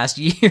the last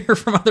year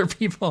from other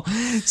people.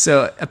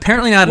 So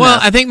apparently not enough. Well,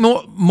 I think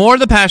more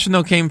of the passion,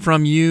 though, came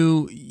from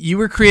you. You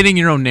were creating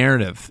your own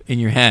narrative in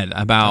your head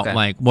about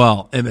like,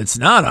 well, if it's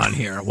not on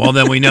here, well,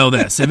 then we know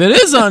this. If it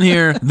is on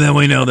here, then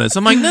we know this.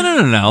 I'm like,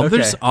 no. Okay.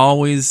 There's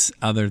always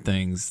other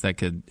things that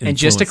could influence. And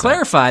just to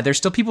clarify, there's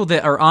still people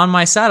that are on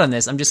my side on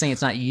this. I'm just saying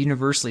it's not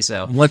universally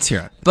so. Let's hear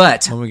it.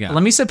 But what we got?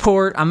 Let me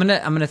support. I'm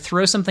gonna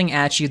throw something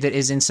at you that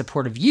is in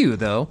support of you,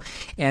 though.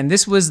 And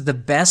this was the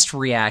best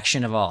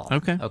reaction of all.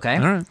 Okay. All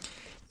right.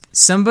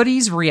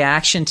 Somebody's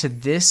reaction to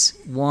this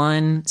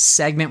one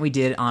segment we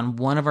did on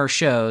one of our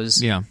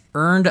shows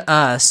earned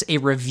us a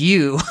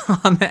review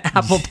on the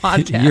Apple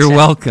Podcast. You're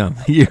welcome.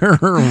 You're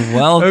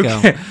welcome.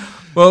 Okay.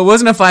 Well, it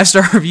wasn't a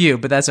 5-star review,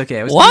 but that's okay.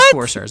 It was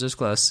 4 stars. It was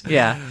close.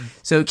 Yeah.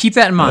 So keep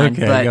that in mind.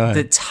 Okay, but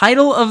the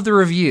title of the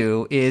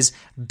review is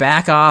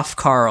Back Off,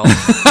 Carl. Which is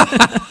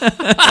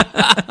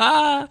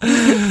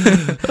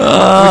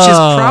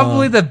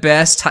probably the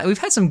best title. We've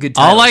had some good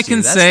titles. All I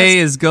can say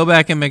is go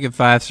back and make it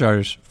 5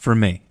 stars for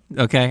me.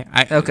 Okay?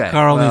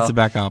 Carl needs to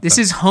back off. This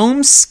is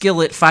Home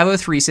Skillet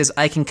 503 says,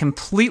 I can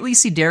completely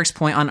see Derek's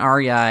point on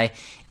REI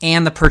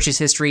and the purchase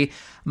history.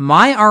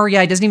 My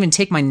REI doesn't even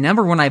take my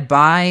number when I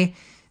buy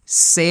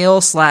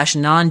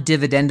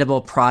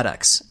sale/non-dividendable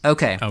products.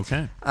 Okay.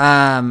 Okay,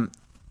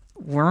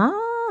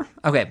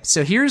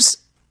 so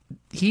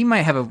he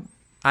might have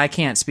I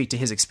can't speak to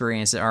his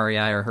experience at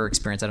REI or her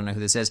experience. I don't know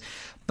who this is.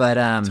 But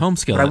Home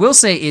Skillet. What I will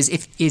say is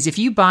if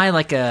you buy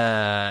like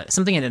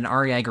something at an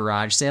REI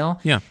garage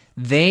sale,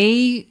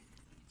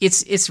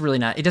 it's really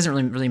not. It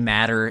doesn't really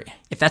matter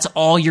if that's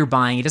all you're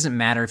buying. It doesn't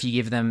matter if you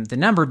give them the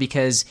number,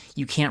 because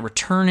you can't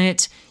return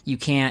it.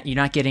 You're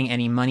not getting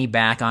any money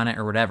back on it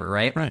or whatever,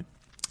 right? Right.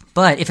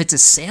 But if it's a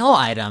sale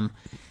item,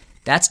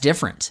 that's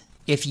different.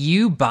 If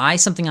you buy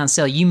something on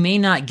sale, you may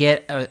not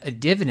get a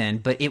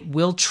dividend, but it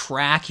will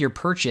track your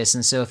purchase.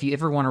 And so if you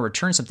ever want to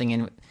return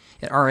something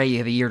at REI, you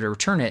have a year to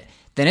return it,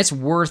 then it's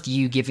worth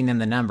you giving them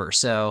the number.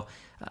 So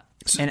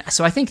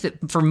I think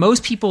that for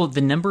most people,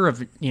 the number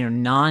of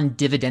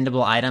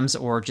non-dividendable items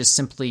or just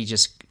simply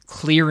just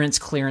clearance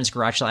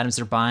garage sale items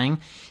they're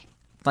buying,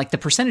 like the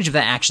percentage of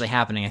that actually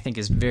happening, I think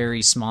is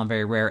very small and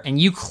very rare. And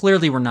you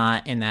clearly were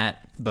not in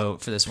that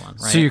boat for this one,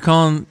 right? So you're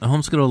calling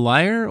Home Skillet a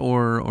liar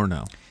or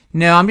no?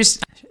 No, I'm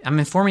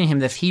informing him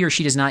that if he or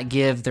she does not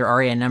give their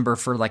REI number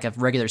for like a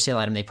regular sale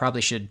item, they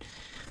probably should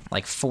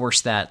like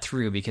force that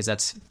through, because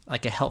that's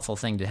like a helpful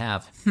thing to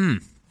have.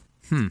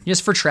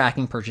 Just for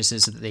tracking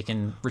purchases so that they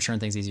can return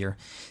things easier.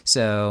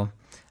 So,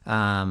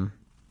 but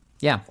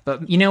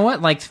you know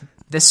what? Like,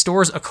 this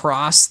stores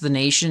across the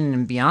nation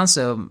and beyond.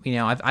 So,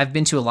 I've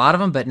been to a lot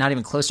of them, but not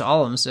even close to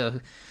all of them. So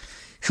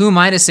who am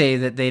I to say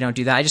that they don't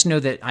do that? I just know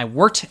that I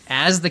worked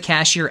as the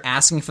cashier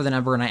asking for the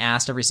number, and I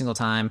asked every single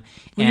time.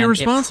 Well, and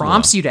it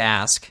prompts you to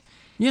ask.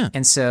 Yeah.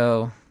 And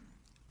so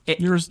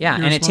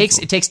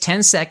it takes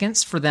 10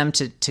 seconds for them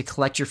to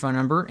collect your phone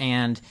number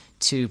and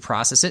to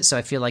process it. So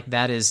I feel like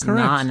that is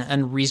not an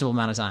unreasonable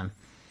amount of time.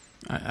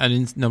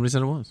 Nobody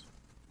said it was.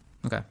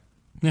 Okay.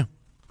 Yeah.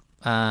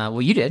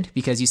 Well, you did,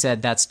 because you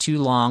said that's too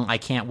long. I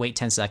can't wait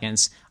 10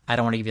 seconds. I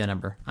don't want to give you the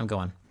number. I'm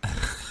going.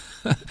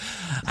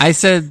 I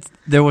said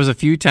there was a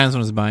few times when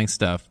I was buying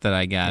stuff that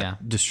I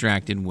got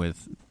distracted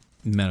with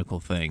medical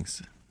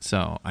things.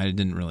 So I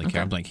didn't really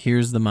care. I'm like,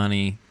 here's the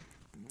money,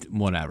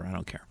 whatever. I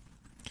don't care.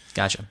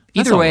 Gotcha. That's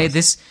Either all way, it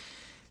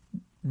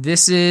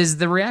this is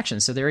the reaction.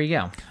 So there you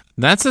go.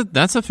 That's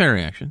a fair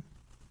reaction.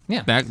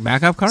 Yeah.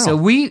 Back up, Carl. So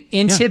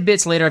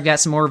tidbits later, I've got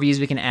some more reviews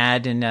we can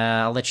add, and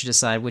I'll let you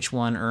decide which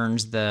one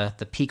earns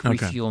the peak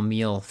refuel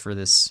meal for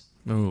this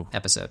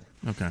episode.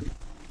 Okay.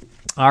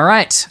 All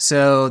right.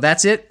 So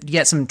that's it. You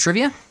got some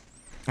trivia?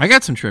 I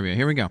got some trivia.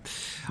 Here we go.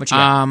 What you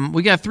got?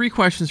 We got 3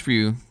 questions for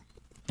you,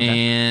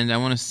 and I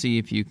want to see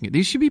if you can.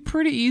 These should be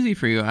pretty easy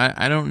for you.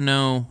 I don't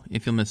know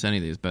if you'll miss any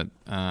of these, but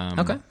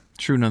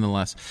true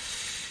nonetheless.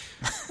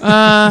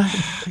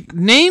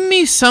 Name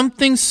me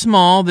something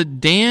small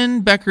that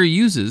Dan Becker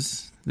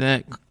uses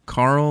that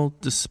Carl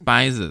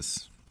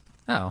despises.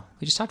 Oh,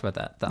 we just talked about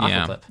that. The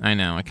aqua clip. I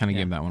know. I kind of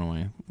gave that one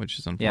away, which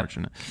is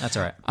unfortunate. Yep, that's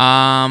all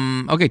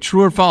right. Okay,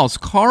 true or false?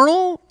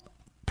 Carl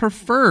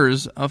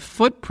prefers a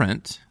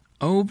footprint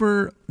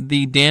over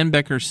the Dan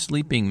Becker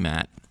sleeping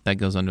mat that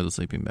goes under the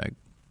sleeping bag.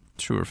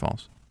 True or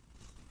false?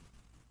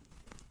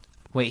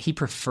 Wait, he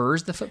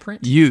prefers the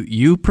footprint?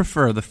 You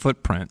prefer the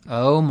footprint.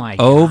 Oh my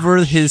god. Over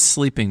his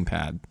sleeping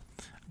pad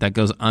that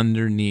goes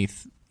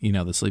underneath,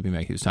 the sleeping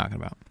bag he was talking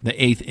about. The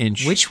 1/8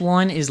 inch. Which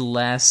one is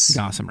less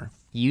Gossamer?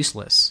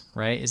 Useless,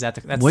 right?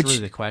 That's really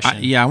the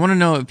question. I want to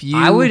know if you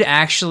I would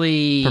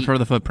actually prefer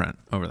the footprint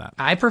over that.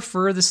 I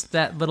prefer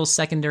that little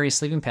secondary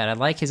sleeping pad. I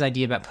like his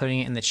idea about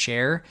putting it in the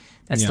chair.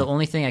 That's the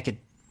only thing I could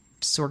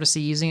sort of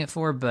see using it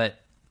for, but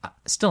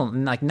still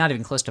not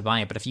even close to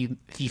buying it. But if you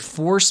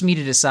force me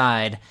to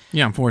decide,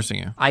 I'm forcing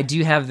you. I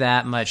do have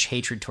that much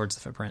hatred towards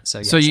the footprint. So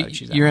yes, so I would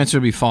choose that your one. answer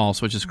would be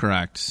false, which is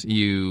correct.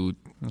 You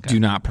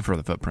do not prefer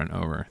the footprint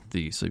over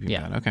the sleeping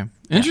pad. Okay,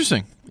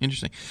 interesting.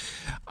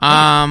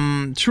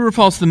 True or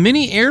false? The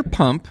mini air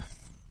pump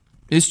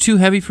is too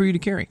heavy for you to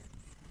carry.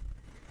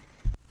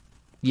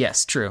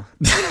 Yes, true. All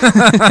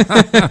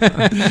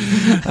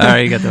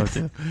right, you got that one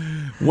too.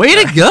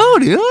 Way to go,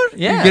 dude!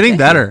 Yeah, you're getting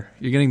better.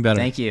 You're getting better.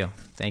 Thank you.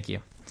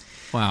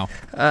 Wow.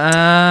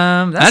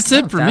 That's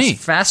it for me.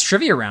 Fast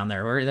trivia round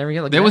there. There we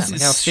go. Look that at was that.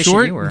 Look how efficient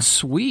short you were. and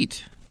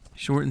sweet.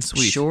 Short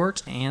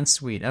and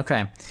sweet.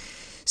 Okay.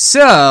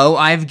 So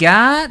I've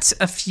got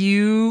a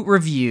few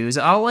reviews.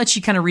 I'll let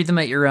you kind of read them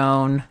at your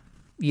own,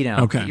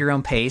 at your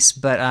own pace.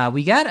 But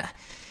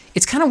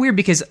it's kind of weird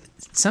because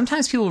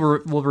sometimes people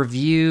will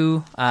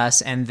review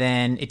us and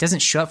then it doesn't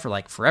show up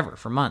for forever,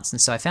 for months. And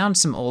so I found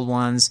some old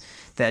ones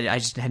that I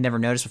just had never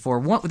noticed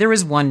before. There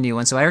was one new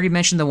one. So I already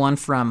mentioned the one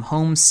from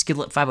Home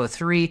Skillet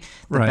 503,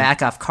 the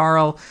back off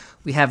Carl.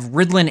 We have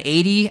Ridlin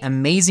 80,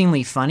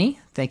 amazingly funny.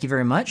 Thank you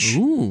very much.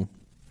 Ooh.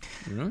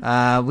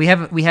 We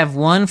have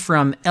one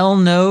from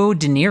Elno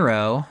De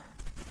Niro.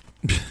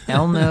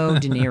 Elno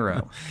De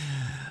Niro.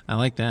 I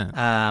like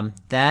that.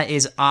 That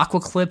is Aqua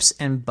Clips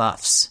and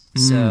Buffs.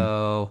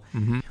 So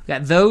we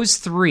got those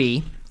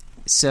 3.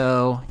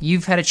 So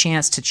you've had a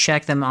chance to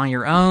check them on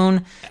your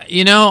own.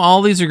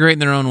 All these are great in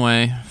their own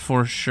way,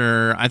 for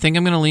sure. I think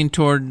I'm going to lean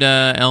toward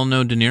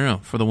Elno De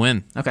Niro for the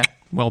win. Okay.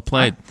 Well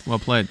played. Well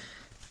played.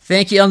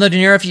 Thank you, Elno De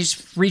Niro. If you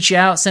just reach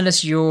out, send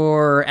us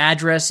your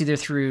address either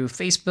through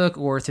Facebook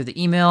or through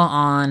the email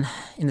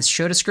in the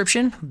show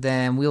description,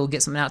 then we'll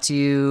get something out to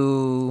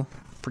you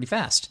pretty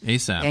fast.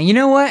 ASAP. And you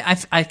know what?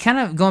 I kind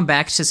of, going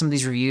back to some of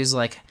these reviews,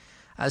 we're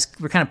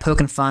kind of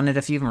poking fun at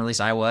a few of them, or at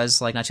least I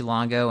was, not too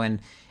long ago, and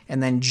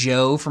then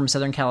Joe from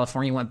Southern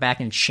California went back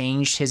and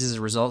changed his as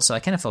a result, so I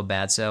kind of felt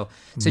bad. So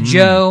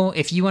Joe,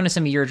 if you want to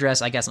send me your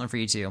address, I got something for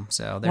you too.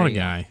 So there you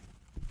go.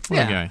 What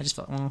a guy. I just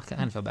kind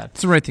of felt bad.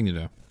 It's the right thing to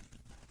do.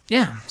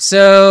 Yeah.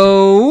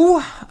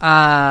 So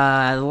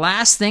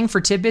last thing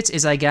for tidbits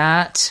is I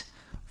got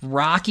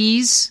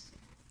Rocky's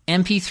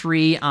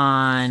MP3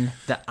 on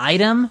the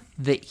item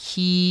that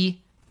he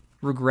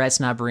regrets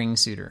not bringing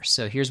Suitor.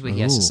 So here's what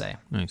he has to say.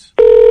 Nice.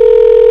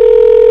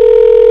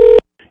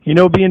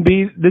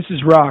 B&B, this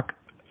is Rock.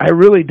 I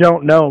really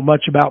don't know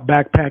much about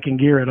backpacking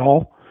gear at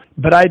all,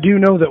 but I do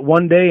know that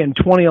one day in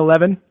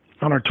 2011,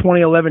 on our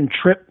 2011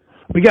 trip,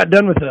 we got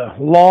done with a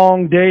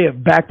long day of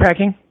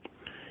backpacking,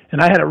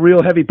 and I had a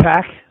real heavy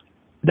pack.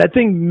 That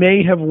thing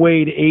may have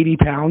weighed 80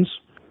 pounds.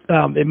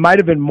 It might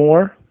have been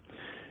more.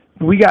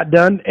 We got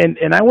done,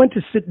 and I went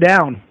to sit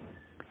down,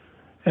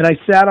 and I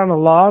sat on a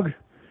log,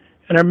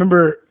 and I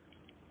remember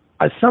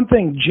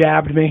something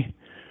jabbed me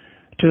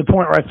to the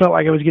point where I felt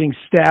like I was getting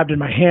stabbed in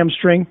my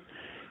hamstring,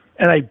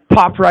 and I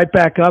popped right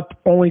back up,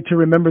 only to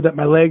remember that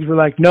my legs were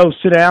like, no,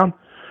 sit down.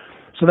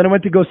 So then I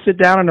went to go sit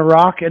down on a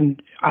rock,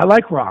 and I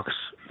like rocks.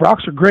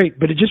 Rocks are great,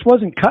 but it just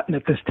wasn't cutting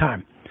it this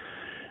time.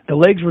 The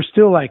legs were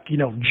still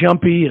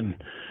jumpy and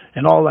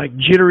all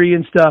jittery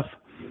and stuff.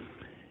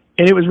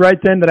 And it was right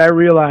then that I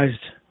realized,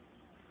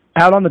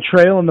 out on the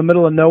trail in the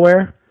middle of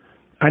nowhere,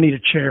 I need a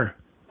chair.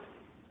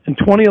 In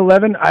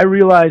 2011, I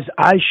realized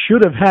I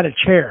should have had a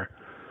chair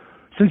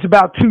since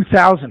about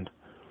 2000.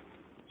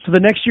 So the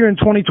next year in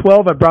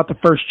 2012, I brought the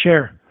first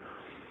chair.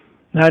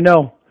 Now I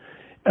know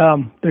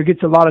there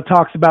gets a lot of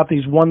talks about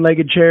these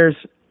one-legged chairs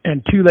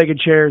and two-legged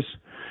chairs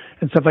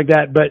and stuff like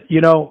that. But,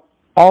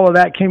 all of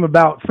that came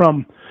about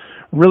from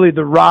really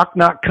the rock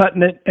not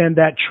cutting it and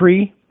that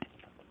tree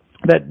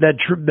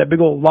that big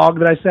old log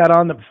that I sat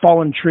on, the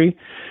fallen tree,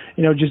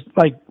 just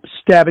like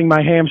stabbing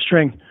my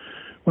hamstring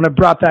when I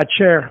brought that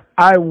chair.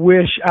 I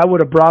wish I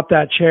would have brought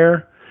that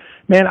chair.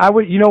 Man, I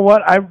would. You know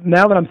what?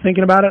 Now that I'm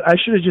thinking about it, I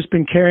should have just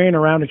been carrying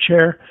around a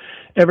chair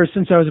ever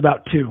since I was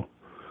about 2,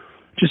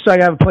 just so I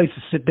have a place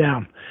to sit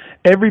down.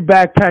 Every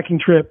backpacking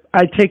trip,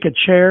 I take a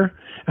chair,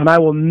 and I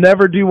will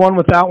never do one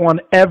without one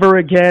ever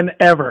again,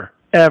 ever.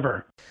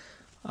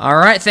 All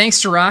right,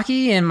 thanks to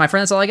Rocky, and my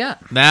friend, that's all I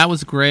got. That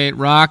was great,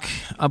 Rock.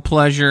 A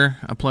pleasure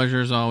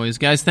as always.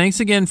 Guys,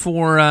 thanks again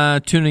for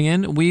tuning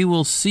in. We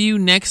will see you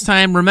next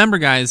time. Remember,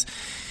 guys,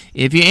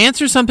 if you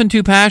answer something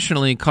too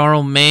passionately,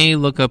 Carl may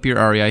look up your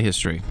REI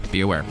history.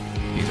 Be aware.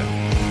 Peace out.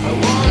 I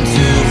want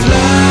to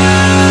fly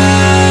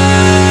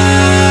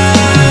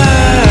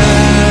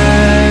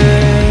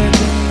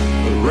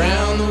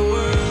around the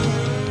world.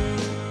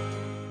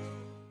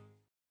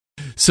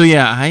 So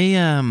yeah,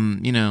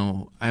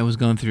 I was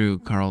going through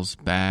Carl's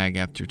bag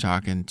after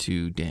talking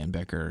to Dan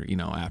Becker,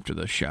 after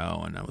the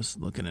show, and I was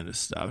looking at his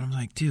stuff, and I'm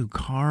like, dude,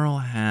 Carl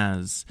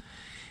has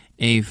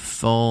a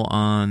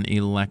full-on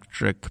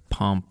electric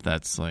pump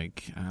that's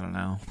like, I don't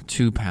know,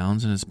 2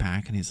 pounds in his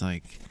pack, and he's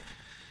like,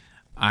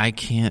 I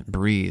can't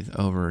breathe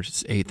over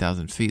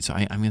 8,000 feet, so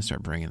I'm going to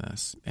start bringing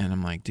this. And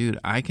I'm like, dude,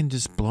 I can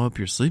just blow up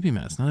your sleeping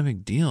mat. It's not a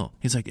big deal.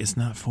 He's like, it's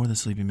not for the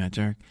sleeping mat,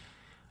 Derek.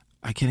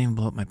 I can't even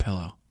blow up my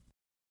pillow.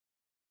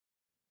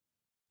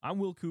 I'm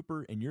Will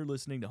Cooper, and you're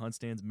listening to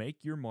HuntStand's Make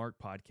Your Mark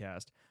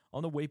podcast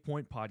on the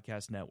Waypoint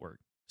Podcast Network.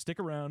 Stick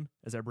around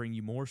as I bring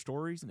you more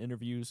stories and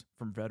interviews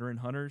from veteran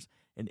hunters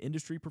and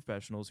industry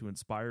professionals who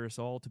inspire us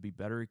all to be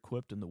better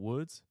equipped in the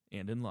woods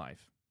and in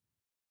life.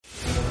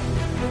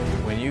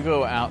 When you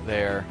go out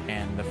there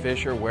and the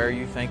fish are where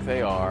you think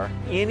they are,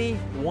 any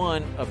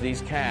one of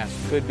these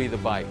casts could be the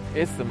bite.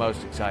 It's the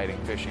most exciting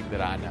fishing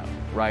that I know,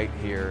 right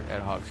here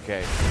at Hawks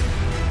Cave.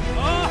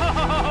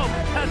 Oh,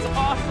 that's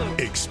awesome!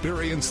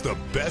 Experience the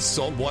best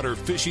saltwater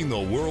fishing the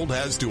world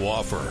has to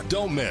offer.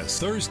 Don't miss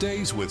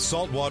Thursdays with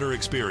Saltwater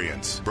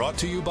Experience, brought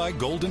to you by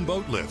Golden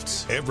Boat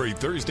Lifts, every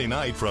Thursday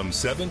night from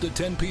 7 to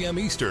 10 p.m.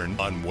 Eastern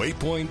on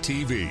Waypoint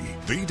TV,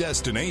 the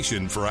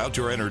destination for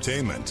outdoor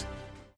entertainment.